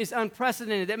new is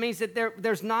unprecedented. That means that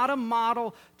there's not a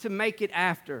model to make it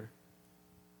after.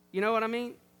 You know what I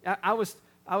mean? I was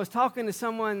talking to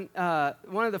someone,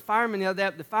 one of the firemen the other day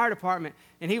at the fire department,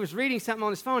 and he was reading something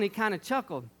on his phone. He kind of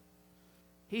chuckled.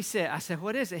 I said,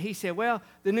 what is it? He said, well,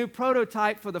 the new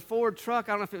prototype for the Ford truck,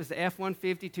 I don't know if it was the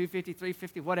F-150, 250,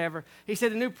 350, whatever. He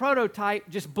said the new prototype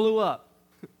just blew up.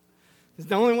 It's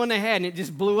the only one they had, and it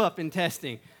just blew up in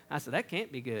testing. I said, that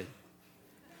can't be good.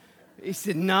 He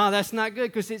said, no, that's not good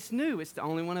because it's new. It's the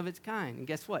only one of its kind. And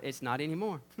guess what? It's not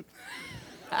anymore.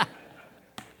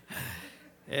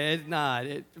 It's not.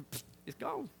 It's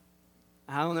gone.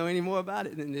 I don't know any more about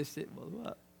it than this. It blew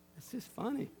up. It's just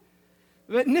funny.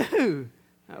 But new.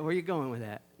 Where are you going with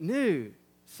that? New.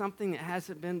 Something that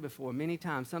hasn't been before many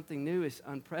times. Something new is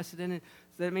unprecedented.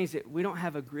 So that means that we don't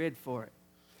have a grid for it.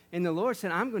 And the Lord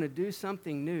said, I'm going to do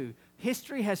something new.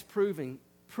 History has proven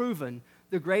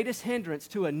the greatest hindrance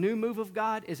to a new move of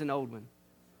God is an old one.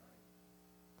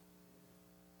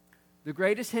 The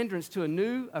greatest hindrance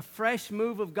to a fresh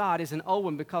move of God is an old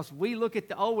one because we look at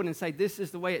the old one and say, this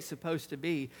is the way it's supposed to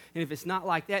be. And if it's not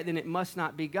like that, then it must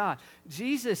not be God.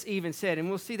 Jesus even said, and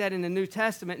we'll see that in the New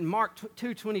Testament, in Mark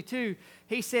 2:22,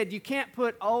 he said, you can't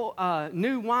put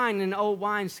new wine in an old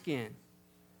wineskin.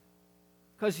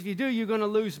 Because if you do, you're going to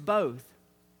lose both.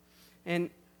 And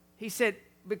he said,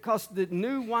 because the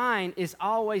new wine is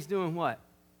always doing what?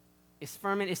 It's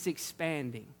fermenting, it's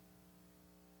expanding.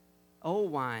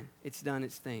 Old wine, it's done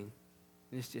its thing,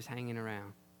 and it's just hanging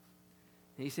around.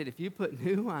 And he said, if you put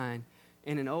new wine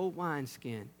in an old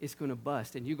wineskin, it's going to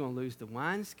bust, and you're going to lose the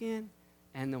wineskin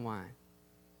and the wine.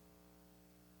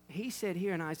 He said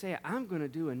here in Isaiah, I'm going to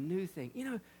do a new thing. You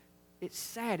know, it's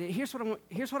sad. Here's what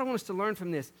I want us to learn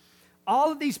from this.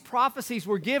 All of these prophecies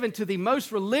were given to the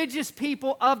most religious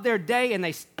people of their day, and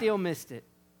they still missed it.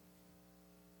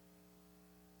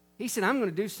 He said, I'm going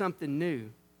to do something new.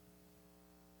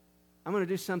 I'm going to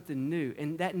do something new.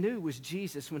 And that new was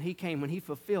Jesus when he came, when he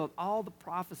fulfilled all the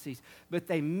prophecies. But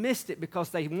they missed it because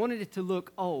they wanted it to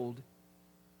look old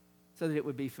so that it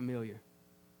would be familiar.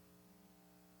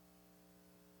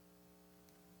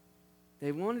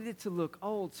 They wanted it to look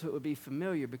old so it would be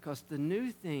familiar because the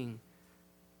new thing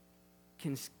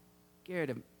can scare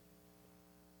them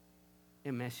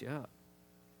and mess you up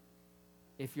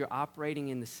if you're operating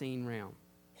in the seen realm.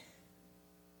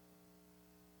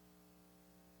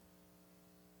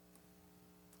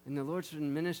 And the Lord's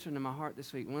been ministering to my heart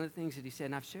this week. One of the things that he said,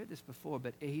 and I've shared this before,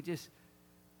 but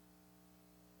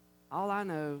all I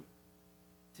know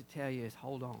to tell you is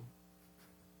hold on.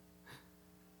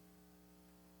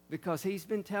 Because he's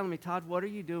been telling me, Todd, what are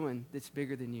you doing that's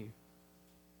bigger than you?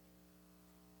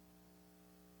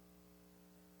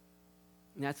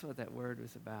 And that's what that word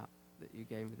was about that you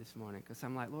gave me this morning. Because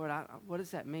I'm like, Lord, what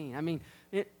does that mean? I mean,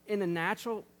 in the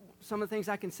natural, some of the things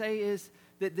I can say is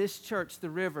that this church, the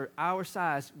River, our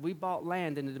size, we bought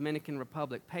land in the Dominican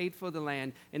Republic, paid for the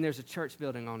land, and there's a church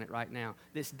building on it right now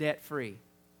that's debt-free.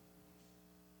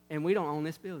 And we don't own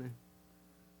this building.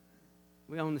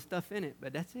 We own the stuff in it,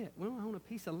 but that's it. We don't own a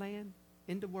piece of land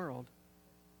in the world,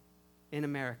 in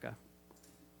America.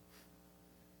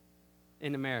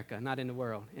 In America, not in the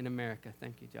world, in America.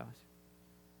 Thank you, Josh.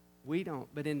 We don't,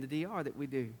 but in the DR that we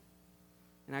do.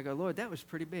 And I go, Lord, that was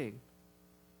pretty big.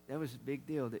 That was a big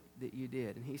deal that you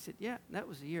did. And he said, yeah, that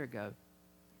was a year ago.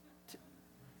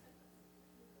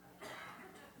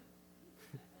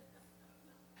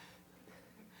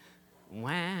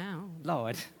 Wow,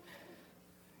 Lord.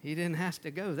 He didn't have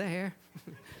to go there.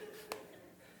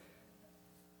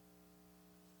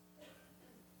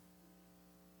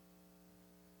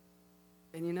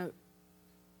 And you know,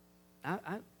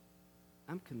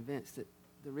 I'm convinced that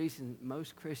the reason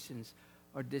most Christians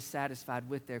are dissatisfied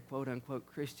with their quote-unquote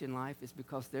Christian life is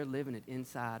because they're living it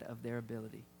inside of their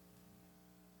ability.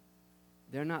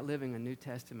 They're not living a New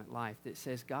Testament life that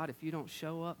says, God, if you don't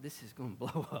show up, this is going to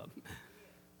blow up.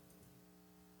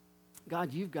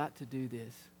 God, you've got to do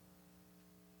this.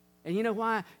 And you know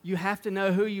why you have to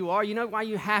know who you are? You know why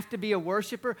you have to be a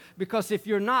worshiper? Because if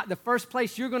you're not, the first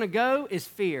place you're going to go is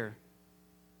fear.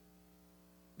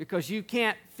 Because you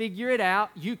can't figure it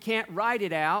out. You can't write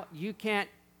it out. You can't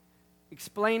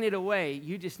explain it away.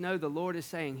 You just know the Lord is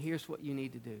saying, here's what you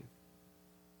need to do.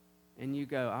 And you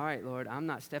go, all right, Lord, I'm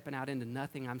not stepping out into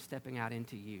nothing. I'm stepping out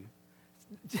into you.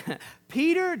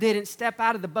 Peter didn't step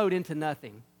out of the boat into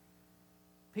nothing.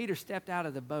 Peter stepped out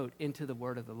of the boat into the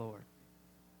word of the Lord.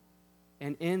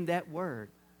 And in that word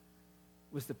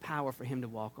was the power for him to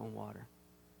walk on water.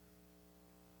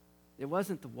 It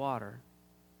wasn't the water.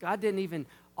 God didn't even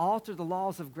alter the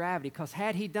laws of gravity, because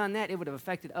had he done that, it would have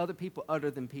affected other people other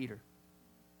than Peter.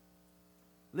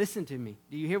 Listen to me.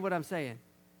 Do you hear what I'm saying?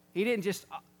 He didn't just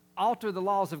alter the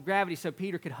laws of gravity so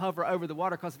Peter could hover over the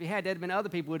water, because if he had, there'd have been other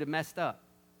people who would have messed up.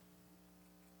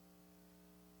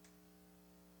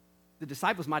 The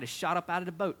disciples might have shot up out of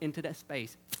the boat into that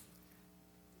space.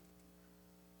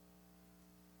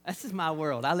 This is my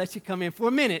world. I'll let you come in for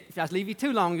a minute. If I leave you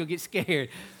too long, you'll get scared.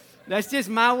 That's just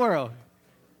my world.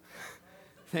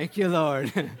 Thank you,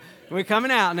 Lord. We're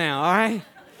coming out now, all right?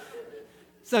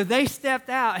 So they stepped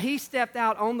out. He stepped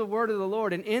out on the word of the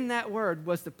Lord, and in that word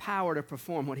was the power to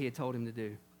perform what he had told him to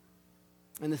do.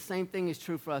 And the same thing is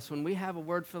true for us. When we have a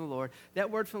word from the Lord, that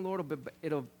word from the Lord,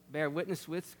 it'll bear witness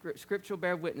with, Scripture will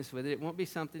bear witness with it. It won't be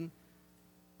something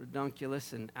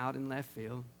redunculous and out in left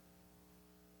field,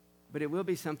 but it will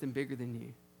be something bigger than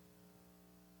you.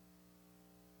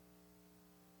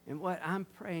 And what I'm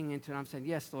praying into, and I'm saying,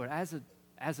 yes, Lord, as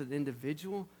an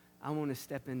individual, I want to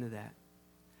step into that.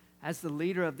 As the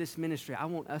leader of this ministry, I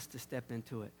want us to step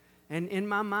into it. And in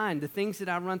my mind, the things that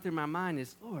I run through my mind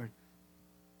is, Lord,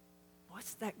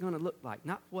 what's that going to look like?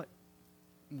 Not what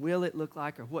will it look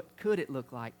like or what could it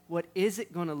look like. What is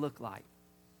it going to look like?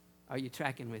 Are you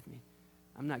tracking with me?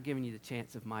 I'm not giving you the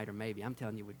chance of might or maybe. I'm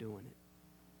telling you we're doing it.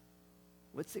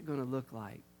 What's it going to look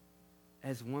like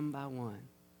as one by one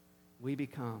we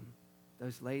become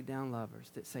those laid down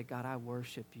lovers that say, God, I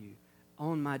worship you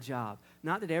on my job.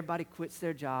 Not that everybody quits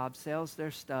their job, sells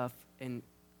their stuff, and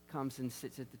comes and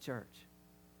sits at the church.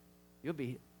 You'll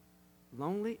be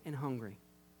lonely and hungry.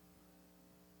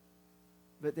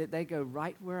 But that they go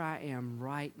right where I am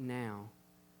right now.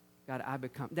 God,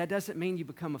 that doesn't mean you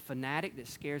become a fanatic that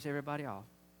scares everybody off.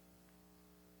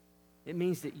 It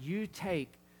means that you take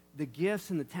the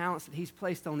gifts and the talents that he's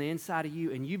placed on the inside of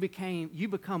you, and you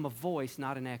become a voice,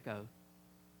 not an echo.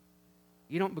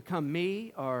 You don't become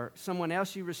me or someone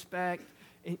else you respect.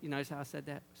 You notice how I said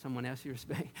that? Someone else you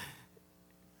respect.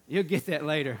 You'll get that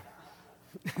later.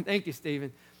 Thank you,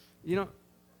 Stephen. You know,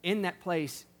 in that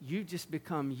place, you just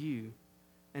become you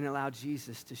and allow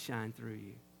Jesus to shine through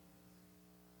you.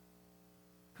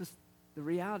 Because the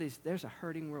reality is there's a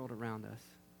hurting world around us.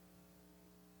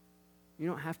 You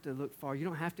don't have to look far. You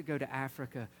don't have to go to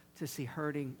Africa to see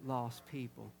hurting, lost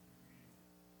people.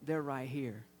 They're right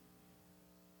here.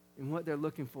 And what they're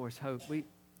looking for is hope.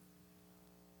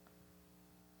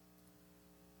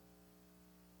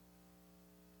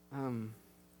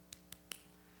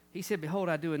 He said, behold,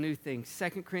 I do a new thing.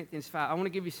 2 Corinthians 5. I want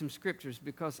to give you some scriptures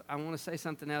because I want to say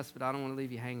something else, but I don't want to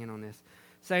leave you hanging on this.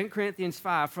 2 Corinthians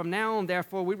 5. From now on,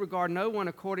 therefore, we regard no one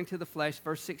according to the flesh.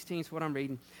 Verse 16 is what I'm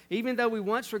reading. Even though we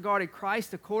once regarded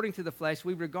Christ according to the flesh,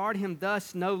 we regard him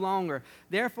thus no longer.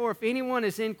 Therefore, if anyone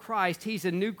is in Christ, he's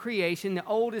a new creation. The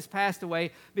old has passed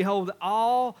away. Behold,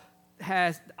 all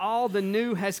the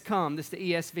new has come. This is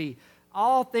the ESV.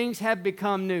 all things have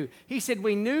become new. He said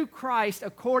we knew Christ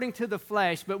according to the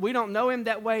flesh, but we don't know him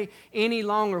that way any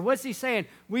longer. What's he saying?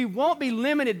 We won't be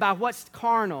limited by what's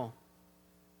carnal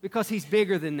because he's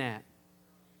bigger than that.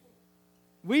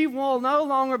 We will no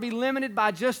longer be limited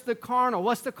by just the carnal.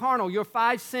 What's the carnal? Your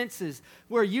five senses,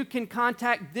 where you can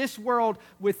contact this world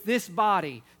with this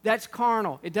body. That's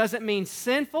carnal. It doesn't mean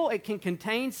sinful. It can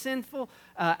contain sinful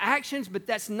actions, but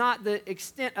that's not the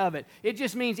extent of it. It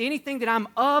just means anything that I'm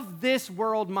of this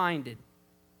world minded.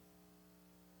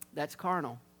 That's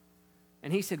carnal.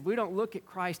 And he said, we don't look at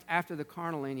Christ after the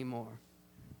carnal anymore.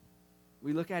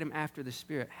 We look at him after the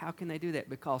Spirit. How can they do that?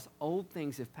 Because old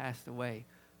things have passed away.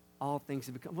 All things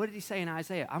have become. What did he say in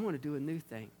Isaiah? I'm going to do a new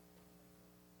thing.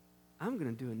 I'm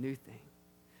going to do a new thing.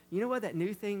 You know what that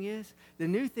new thing is? The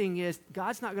new thing is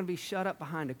God's not going to be shut up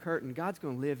behind a curtain. God's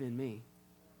going to live in me.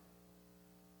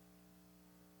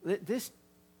 This,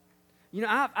 you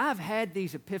know, I've had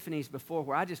these epiphanies before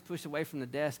where I just push away from the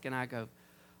desk and I go,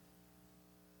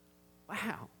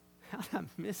 wow, how did I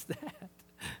miss that?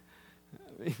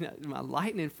 I mean, my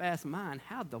lightning fast mind,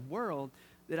 how in the world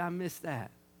did I miss that?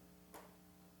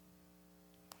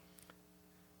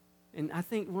 And I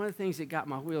think one of the things that got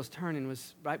my wheels turning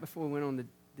was right before we went on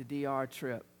the DR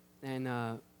trip.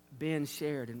 And Ben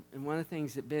shared. And one of the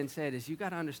things that Ben said is, you got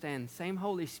to understand, the same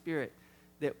Holy Spirit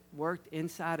that worked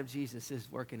inside of Jesus is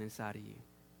working inside of you.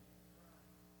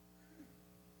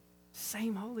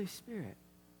 Same Holy Spirit.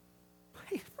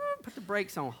 Wait, put the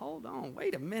brakes on. Hold on.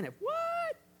 Wait a minute.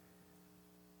 What?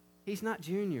 He's not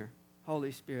junior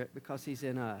Holy Spirit because he's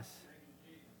in us.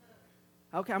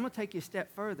 Okay, I'm going to take you a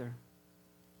step further.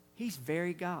 He's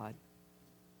very God.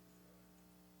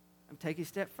 I'm taking a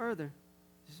step further.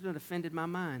 This has offended my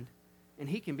mind. And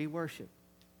he can be worshiped.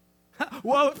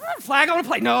 Whoa, flag on the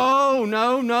plate.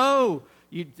 No.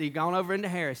 You've gone over into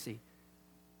heresy.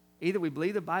 Either we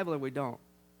believe the Bible or we don't.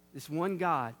 This one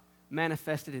God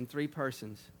manifested in three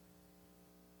persons.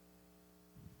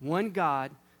 One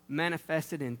God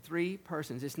manifested in three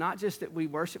persons. It's not just that we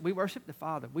worship the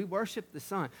Father. We worship the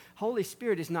Son. Holy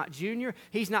Spirit is not junior.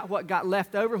 He's not what got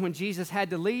left over when Jesus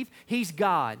had to leave. He's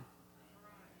God.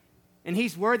 And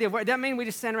he's worthy of worship. It doesn't mean we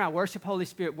just stand around, worship Holy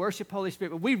Spirit.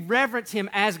 But we reverence him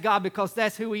as God because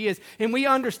that's who he is. And we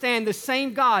understand the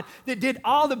same God that did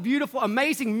all the beautiful,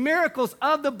 amazing miracles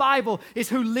of the Bible is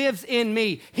who lives in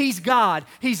me. He's God.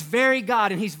 He's very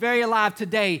God, and he's very alive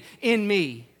today in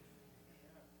me.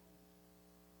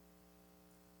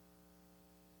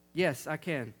 Yes, I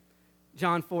can.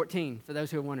 John 14, for those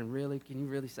who are wondering, really? Can you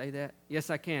really say that? Yes,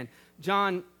 I can.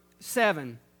 John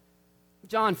 7,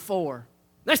 John 4.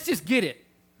 Let's just get it.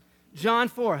 John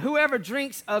 4. Whoever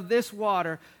drinks of this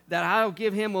water that I'll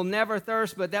give him will never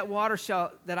thirst, but that water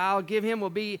that I'll give him will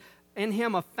be in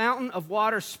him a fountain of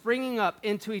water springing up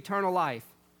into eternal life.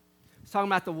 It's talking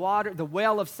about the water, the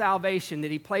well of salvation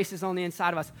that he places on the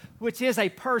inside of us, which is a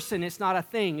person. It's not a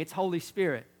thing. It's Holy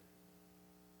Spirit.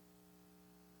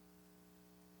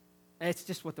 It's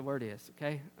just what the word is,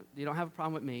 okay? You don't have a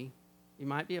problem with me. You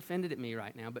might be offended at me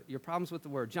right now, but your problem's with the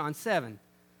word. John 7,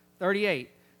 38.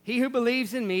 He who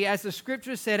believes in me, as the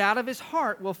scripture said, out of his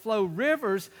heart will flow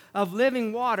rivers of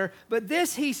living water. But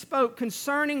this he spoke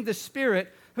concerning the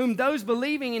Spirit, whom those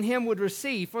believing in him would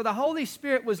receive. For the Holy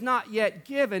Spirit was not yet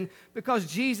given because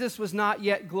Jesus was not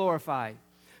yet glorified.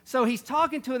 So he's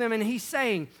talking to them and he's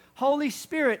saying, Holy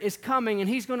Spirit is coming and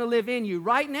he's going to live in you.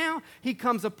 Right now, he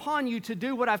comes upon you to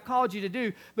do what I've called you to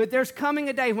do. But there's coming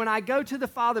a day when I go to the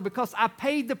Father because I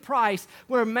paid the price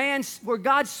where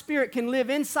God's Spirit can live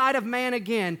inside of man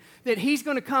again, that he's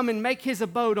going to come and make his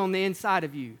abode on the inside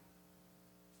of you.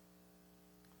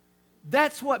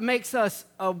 That's what makes us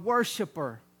a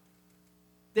worshiper,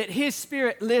 that his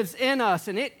Spirit lives in us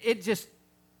and it just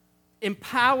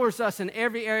empowers us in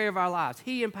every area of our lives.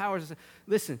 He empowers us.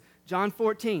 Listen, John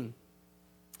 14.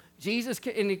 Jesus,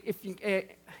 in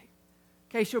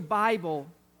case your Bible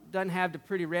doesn't have the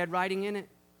pretty red writing in it,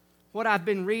 what I've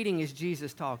been reading is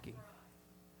Jesus talking.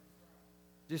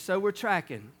 Just so we're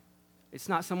tracking. It's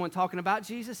not someone talking about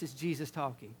Jesus, it's Jesus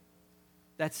talking.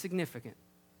 That's significant.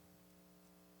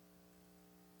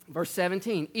 Verse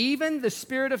 17, even the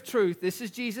Spirit of truth, this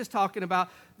is Jesus talking about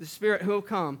the Spirit who will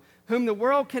come, whom the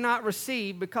world cannot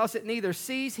receive because it neither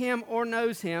sees him or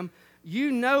knows him.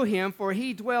 You know him, for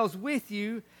he dwells with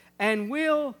you and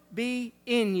will be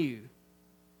in you.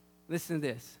 Listen to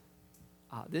this.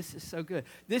 Oh, this is so good.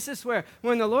 This is where,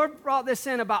 when the Lord brought this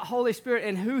in about Holy Spirit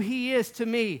and who he is to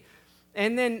me,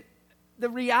 and then the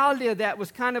reality of that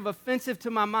was kind of offensive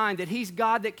to my mind, that he's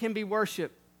God that can be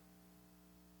worshiped.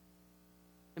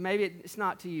 And maybe it's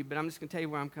not to you, but I'm just going to tell you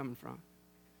where I'm coming from.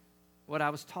 what I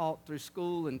was taught through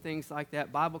school and things like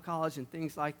that, Bible college and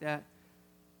things like that.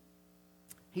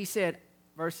 He said,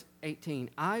 verse 18,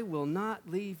 I will not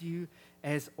leave you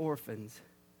as orphans.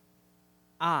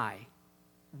 I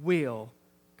will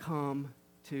come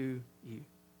to you.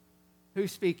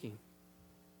 Who's speaking?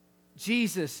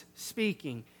 Jesus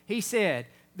speaking. He said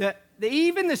that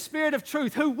even the Spirit of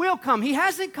truth who will come, he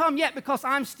hasn't come yet because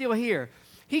I'm still here.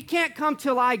 He can't come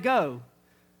till I go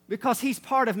because he's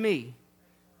part of me.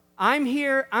 I'm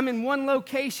here, I'm in one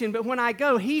location, but when I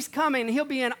go, he's coming and he'll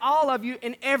be in all of you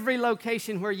in every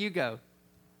location where you go.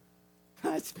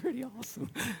 That's pretty awesome.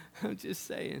 I'm just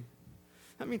saying.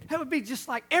 I mean, that would be just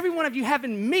like every one of you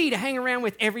having me to hang around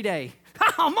with every day.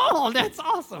 Come on, that's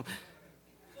awesome.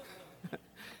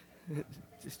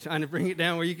 Just trying to bring it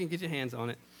down where you can get your hands on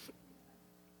it.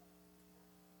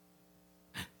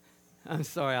 I'm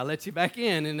sorry, I let you back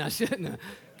in and I shouldn't have,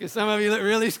 because some of you look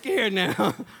really scared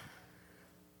now.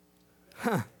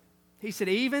 He said,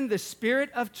 even the Spirit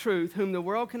of truth, whom the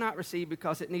world cannot receive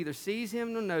because it neither sees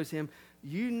him nor knows him,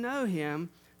 you know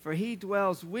him, for he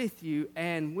dwells with you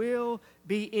and will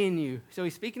be in you. So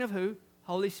he's speaking of who?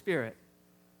 Holy Spirit.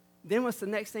 Then what's the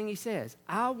next thing he says?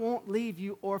 I won't leave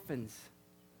you orphans.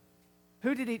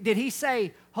 Who did he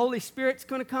say, Holy Spirit's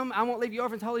going to come? I won't leave you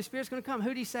orphans, Holy Spirit's going to come. Who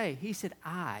did he say? He said,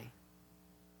 I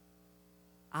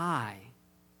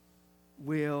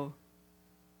will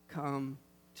come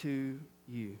to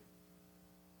you.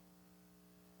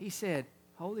 He said,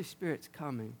 Holy Spirit's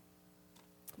coming.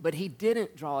 But he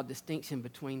didn't draw a distinction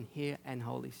between he and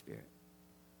Holy Spirit.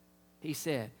 He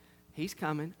said, he's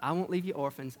coming. I won't leave you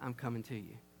orphans. I'm coming to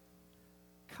you.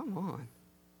 Come on.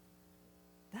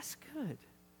 That's good.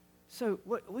 So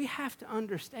what we have to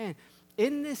understand,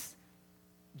 in this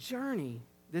journey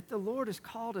that the Lord has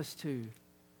called us to,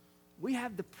 we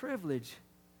have the privilege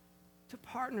to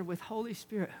partner with Holy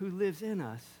Spirit who lives in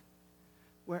us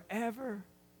wherever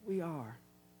we are.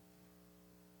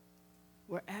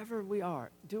 Wherever we are,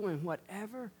 doing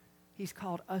whatever he's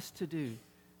called us to do.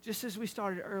 Just as we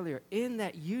started earlier, in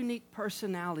that unique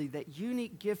personality, that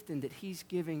unique gifting that he's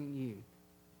giving you.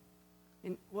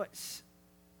 And what's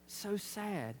so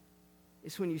sad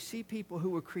is when you see people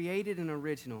who were created and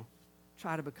original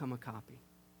try to become a copy.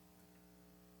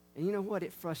 And you know what?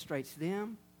 It frustrates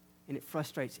them, and it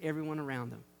frustrates everyone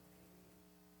around them.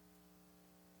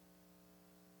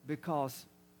 Because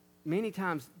many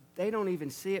times they don't even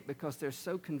see it because they're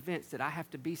so convinced that I have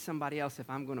to be somebody else if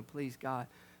I'm going to please God,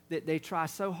 that they try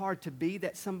so hard to be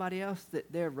that somebody else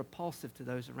that they're repulsive to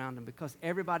those around them because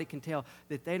everybody can tell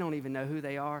that they don't even know who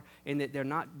they are and that they're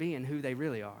not being who they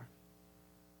really are.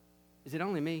 Is it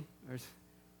only me or is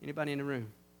anybody in the room?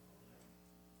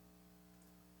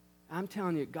 I'm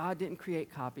telling you, God didn't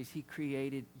create copies. He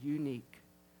created unique,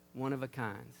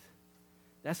 one-of-a-kinds.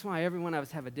 That's why every one of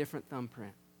us have a different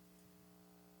thumbprint.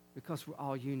 Because we're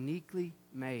all uniquely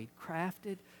made,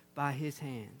 crafted by his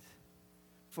hands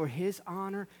for his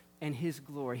honor and his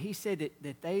glory. He said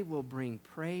that they will bring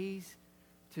praise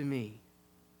to me.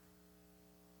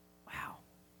 Wow.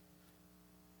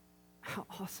 How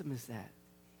awesome is that?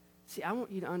 See, I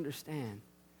want you to understand,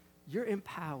 you're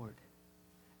empowered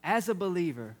as a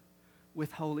believer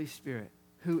with Holy Spirit,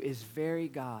 who is very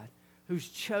God, who's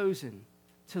chosen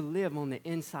to live on the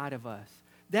inside of us.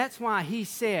 That's why he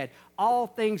said, all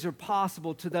things are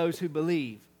possible to those who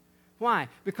believe. Why?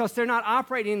 Because they're not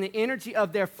operating in the energy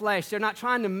of their flesh. They're not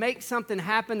trying to make something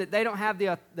happen that they don't have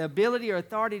the ability or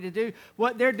authority to do.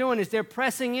 What they're doing is they're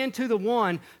pressing into the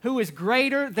one who is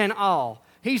greater than all.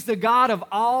 He's the God of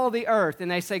all the earth. And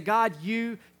they say, God,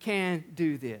 you can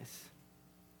do this.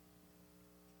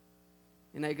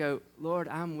 And they go, Lord,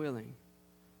 I'm willing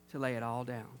to lay it all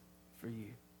down for you.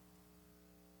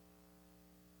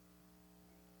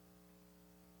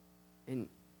 And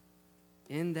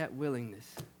in that willingness,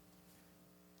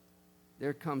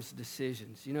 there comes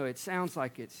decisions. You know, it sounds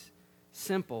like it's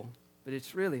simple, but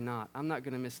it's really not. I'm not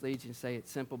going to mislead you and say it's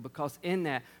simple, because in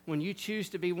that, when you choose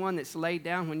to be one that's laid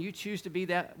down, when you choose to be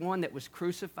that one that was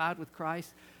crucified with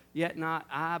Christ, yet not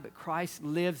I, but Christ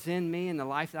lives in me, and the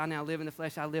life that I now live in the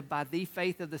flesh, I live by the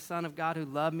faith of the Son of God who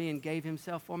loved me and gave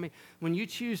himself for me. When you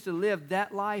choose to live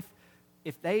that life,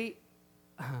 if they...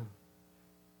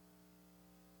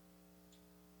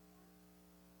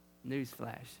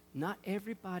 Newsflash, not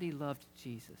everybody loved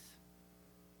Jesus.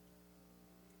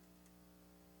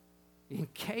 In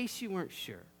case you weren't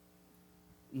sure,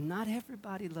 not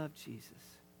everybody loved Jesus.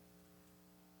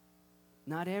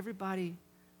 Not everybody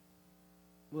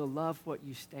will love what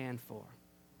you stand for.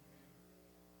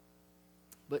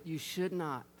 But you should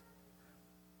not.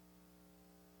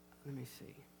 Let me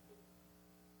see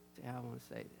how I want to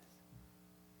say this.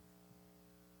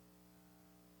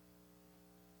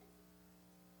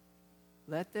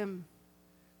 let them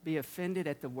be offended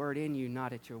at the word in you,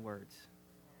 not at your words.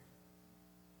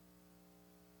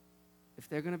 If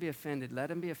they're going to be offended, let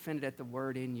them be offended at the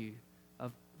word in you,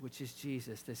 which is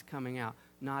Jesus, that's coming out,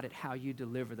 not at how you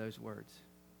deliver those words.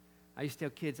 I used to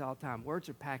tell kids all the time, words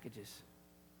are packages,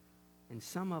 and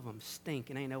some of them stink,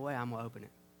 and ain't no way I'm going to open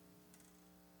it.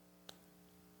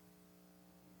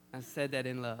 I said that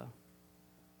in love.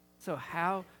 So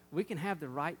how we can have the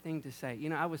right thing to say. You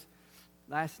know, I was,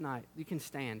 last night, you can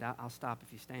stand. I'll stop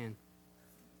if you stand.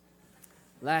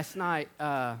 Last night,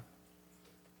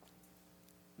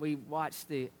 we watched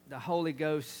the Holy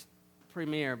Ghost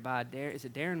premiere by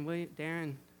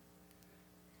Darren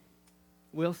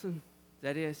Wilson?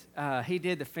 That is. He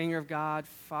did The Finger of God,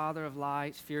 Father of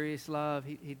Lights, Furious Love.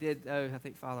 He did, I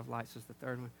think Father of Lights was the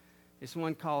third one. It's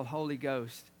one called Holy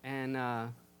Ghost.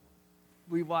 And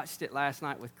we watched it last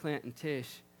night with Clint and Tish.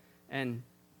 And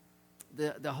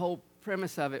the whole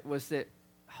premise of it was that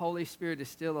Holy Spirit is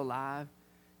still alive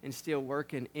and still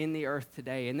working in the earth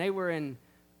today. And they were in,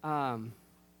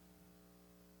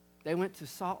 they went to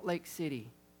Salt Lake City,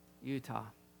 Utah.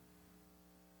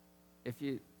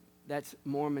 That's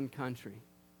Mormon country.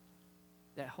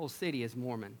 That whole city is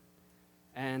Mormon.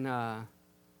 And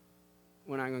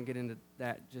we're not going to get into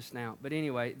that just now. But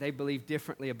anyway, they believe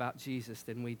differently about Jesus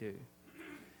than we do.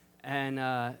 And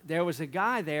there was a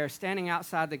guy there standing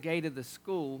outside the gate of the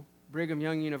school, Brigham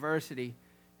Young University,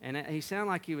 and he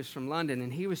sounded like he was from London,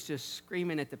 and he was just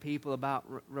screaming at the people about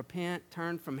repent,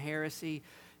 turn from heresy,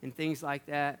 and things like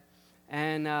that.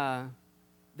 And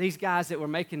these guys that were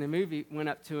making the movie went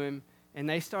up to him, and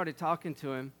they started talking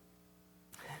to him.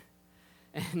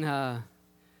 And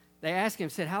they asked him,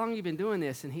 said, how long have you been doing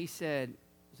this? And he said,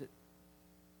 was it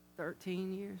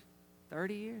 13 years?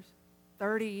 30 years?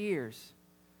 30 years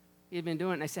he had been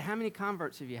doing it. And they said, how many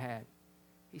converts have you had?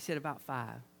 He said, about 5.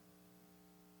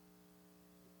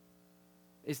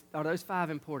 Are those 5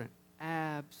 important?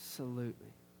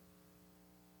 Absolutely.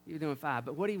 He was doing 5.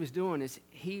 But what he was doing is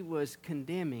he was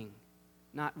condemning,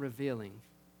 not revealing.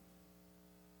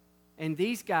 And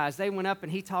these guys, they went up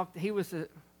and he talked. He was should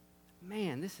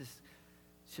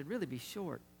really be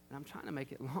short. And I'm trying to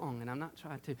make it long, and I'm not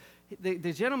trying to.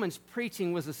 The gentleman's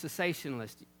preaching was a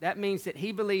cessationalist. That means that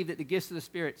he believed that the gifts of the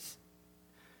Spirit,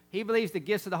 he believes the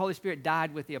gifts of the Holy Spirit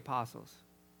died with the apostles.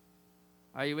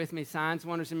 Are you with me? Signs,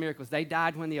 wonders, and miracles. They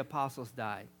died when the apostles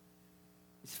died.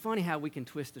 It's funny how we can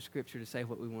twist the Scripture to say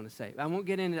what we want to say. I won't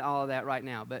get into all of that right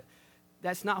now, but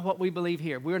that's not what we believe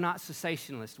here. We're not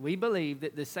cessationalists. We believe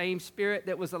that the same Spirit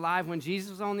that was alive when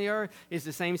Jesus was on the earth is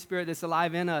the same Spirit that's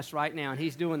alive in us right now, and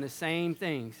He's doing the same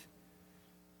things.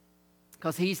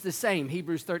 Because He's the same,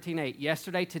 Hebrews 13:8,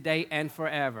 yesterday, today, and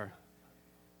forever.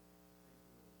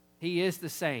 He is the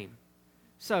same.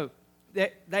 So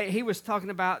he was talking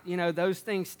about, those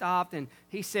things stopped, and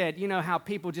he said, how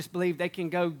people just believe they can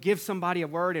go give somebody a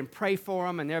word and pray for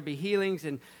them, and there'll be healings.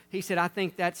 And he said, I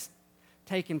think that's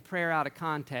taking prayer out of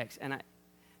context. And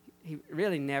he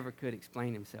really never could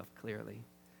explain himself clearly.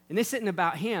 And this isn't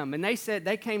about him. And they said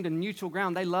they came to mutual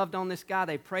ground. They loved on this guy.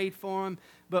 They prayed for him.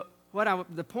 But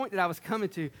the point that I was coming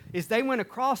to is they went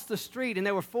across the street, and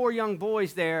there were 4 young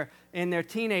boys there in their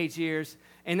teenage years,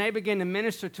 and they began to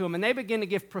minister to them, and they began to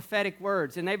give prophetic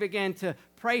words, and they began to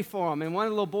pray for them. And one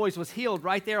of the little boys was healed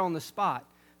right there on the spot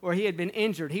where he had been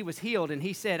injured. He was healed, and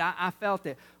he said, I felt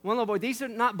it. One little boy, these are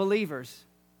not believers,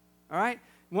 all right?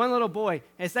 One little boy,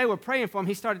 as they were praying for him,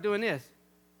 he started doing this.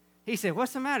 He said,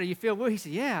 what's the matter? You feel weak? He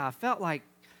said, yeah, I felt like,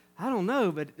 I don't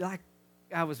know, but like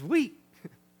I was weak.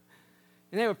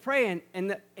 And they were praying,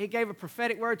 and he gave a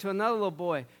prophetic word to another little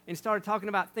boy and started talking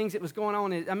about things that was going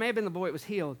on. It may have been the boy that was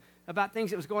healed, about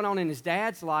things that was going on in his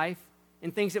dad's life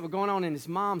and things that were going on in his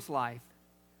mom's life.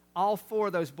 All 4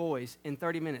 of those boys in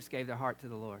 30 minutes gave their heart to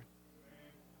the Lord.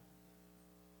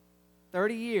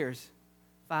 30 years,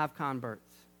 5 converts.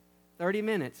 30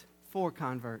 minutes, 4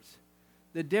 converts.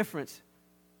 The difference,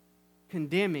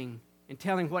 condemning and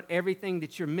telling what everything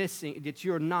that you're missing, that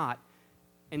you're not,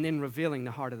 and then revealing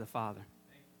the heart of the Father.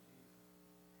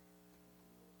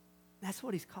 That's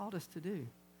what He's called us to do.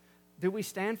 Do we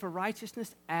stand for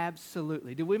righteousness?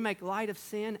 Absolutely. Do we make light of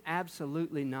sin?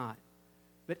 Absolutely not.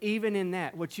 But even in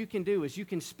that, what you can do is you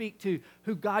can speak to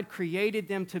who God created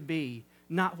them to be,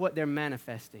 not what they're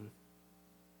manifesting.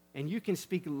 And you can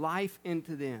speak life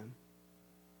into them.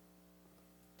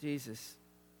 Jesus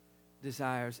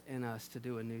desires in us to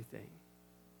do a new thing.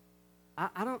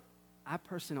 I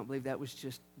personally don't believe that was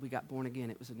just we got born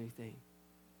again, it was a new thing.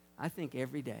 I think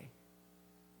every day,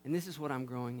 and this is what I'm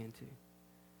growing into,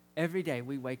 every day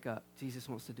we wake up, Jesus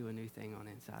wants to do a new thing on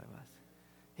the inside of us.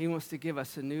 He wants to give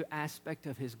us a new aspect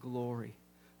of His glory,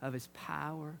 of His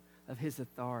power, of his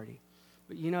authority.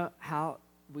 But you know how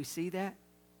we see that?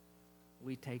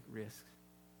 We take risks.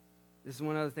 This is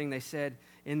one other thing they said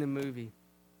in the movie,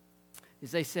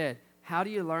 is they said, how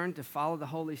do you learn to follow the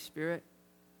Holy Spirit?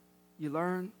 You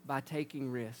learn by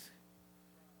taking risks.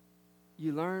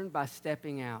 You learn by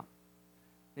stepping out.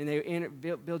 And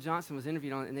Bill Johnson was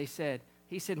interviewed on it, and he said,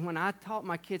 when I taught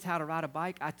my kids how to ride a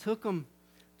bike, I took them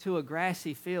to a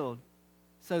grassy field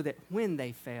so that when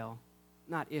they fell,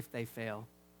 not if they fell,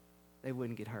 they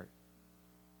wouldn't get hurt.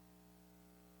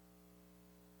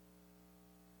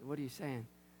 What are you saying?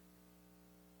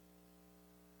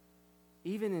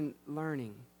 Even in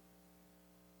learning,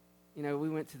 you know, we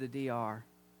went to the DR,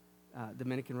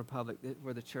 Dominican Republic,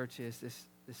 where the church is this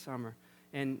summer.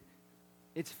 And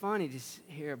it's funny to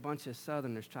hear a bunch of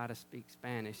Southerners try to speak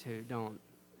Spanish who don't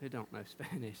know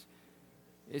Spanish.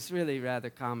 It's really rather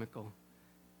comical.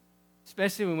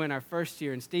 Especially when we went our first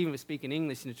year and Stephen was speaking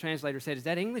English and the translator said, "Is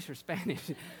that English or Spanish?"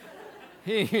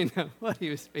 He didn't know what he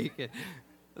was speaking.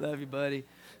 Love you, buddy.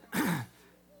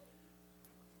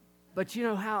 But you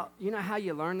know how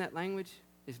you learn that language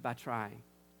is by trying.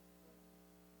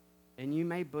 And you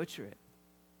may butcher it.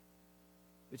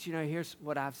 But you know, here's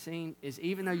what I've seen is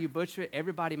even though you butcher it,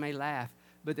 everybody may laugh,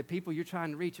 but the people you're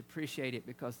trying to reach appreciate it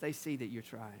because they see that you're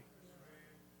trying.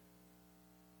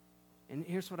 And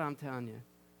here's what I'm telling you.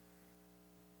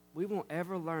 We won't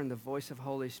ever learn the voice of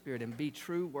Holy Spirit and be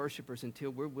true worshipers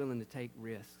until we're willing to take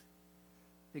risks,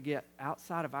 to get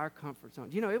outside of our comfort zone.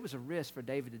 You know, it was a risk for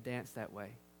David to dance that way.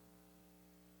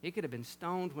 He could have been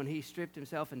stoned when he stripped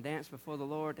himself and danced before the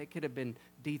Lord. They could have been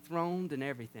dethroned and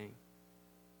everything.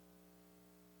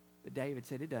 But David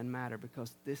said, it doesn't matter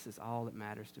because this is all that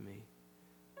matters to me,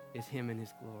 is him and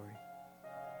his glory.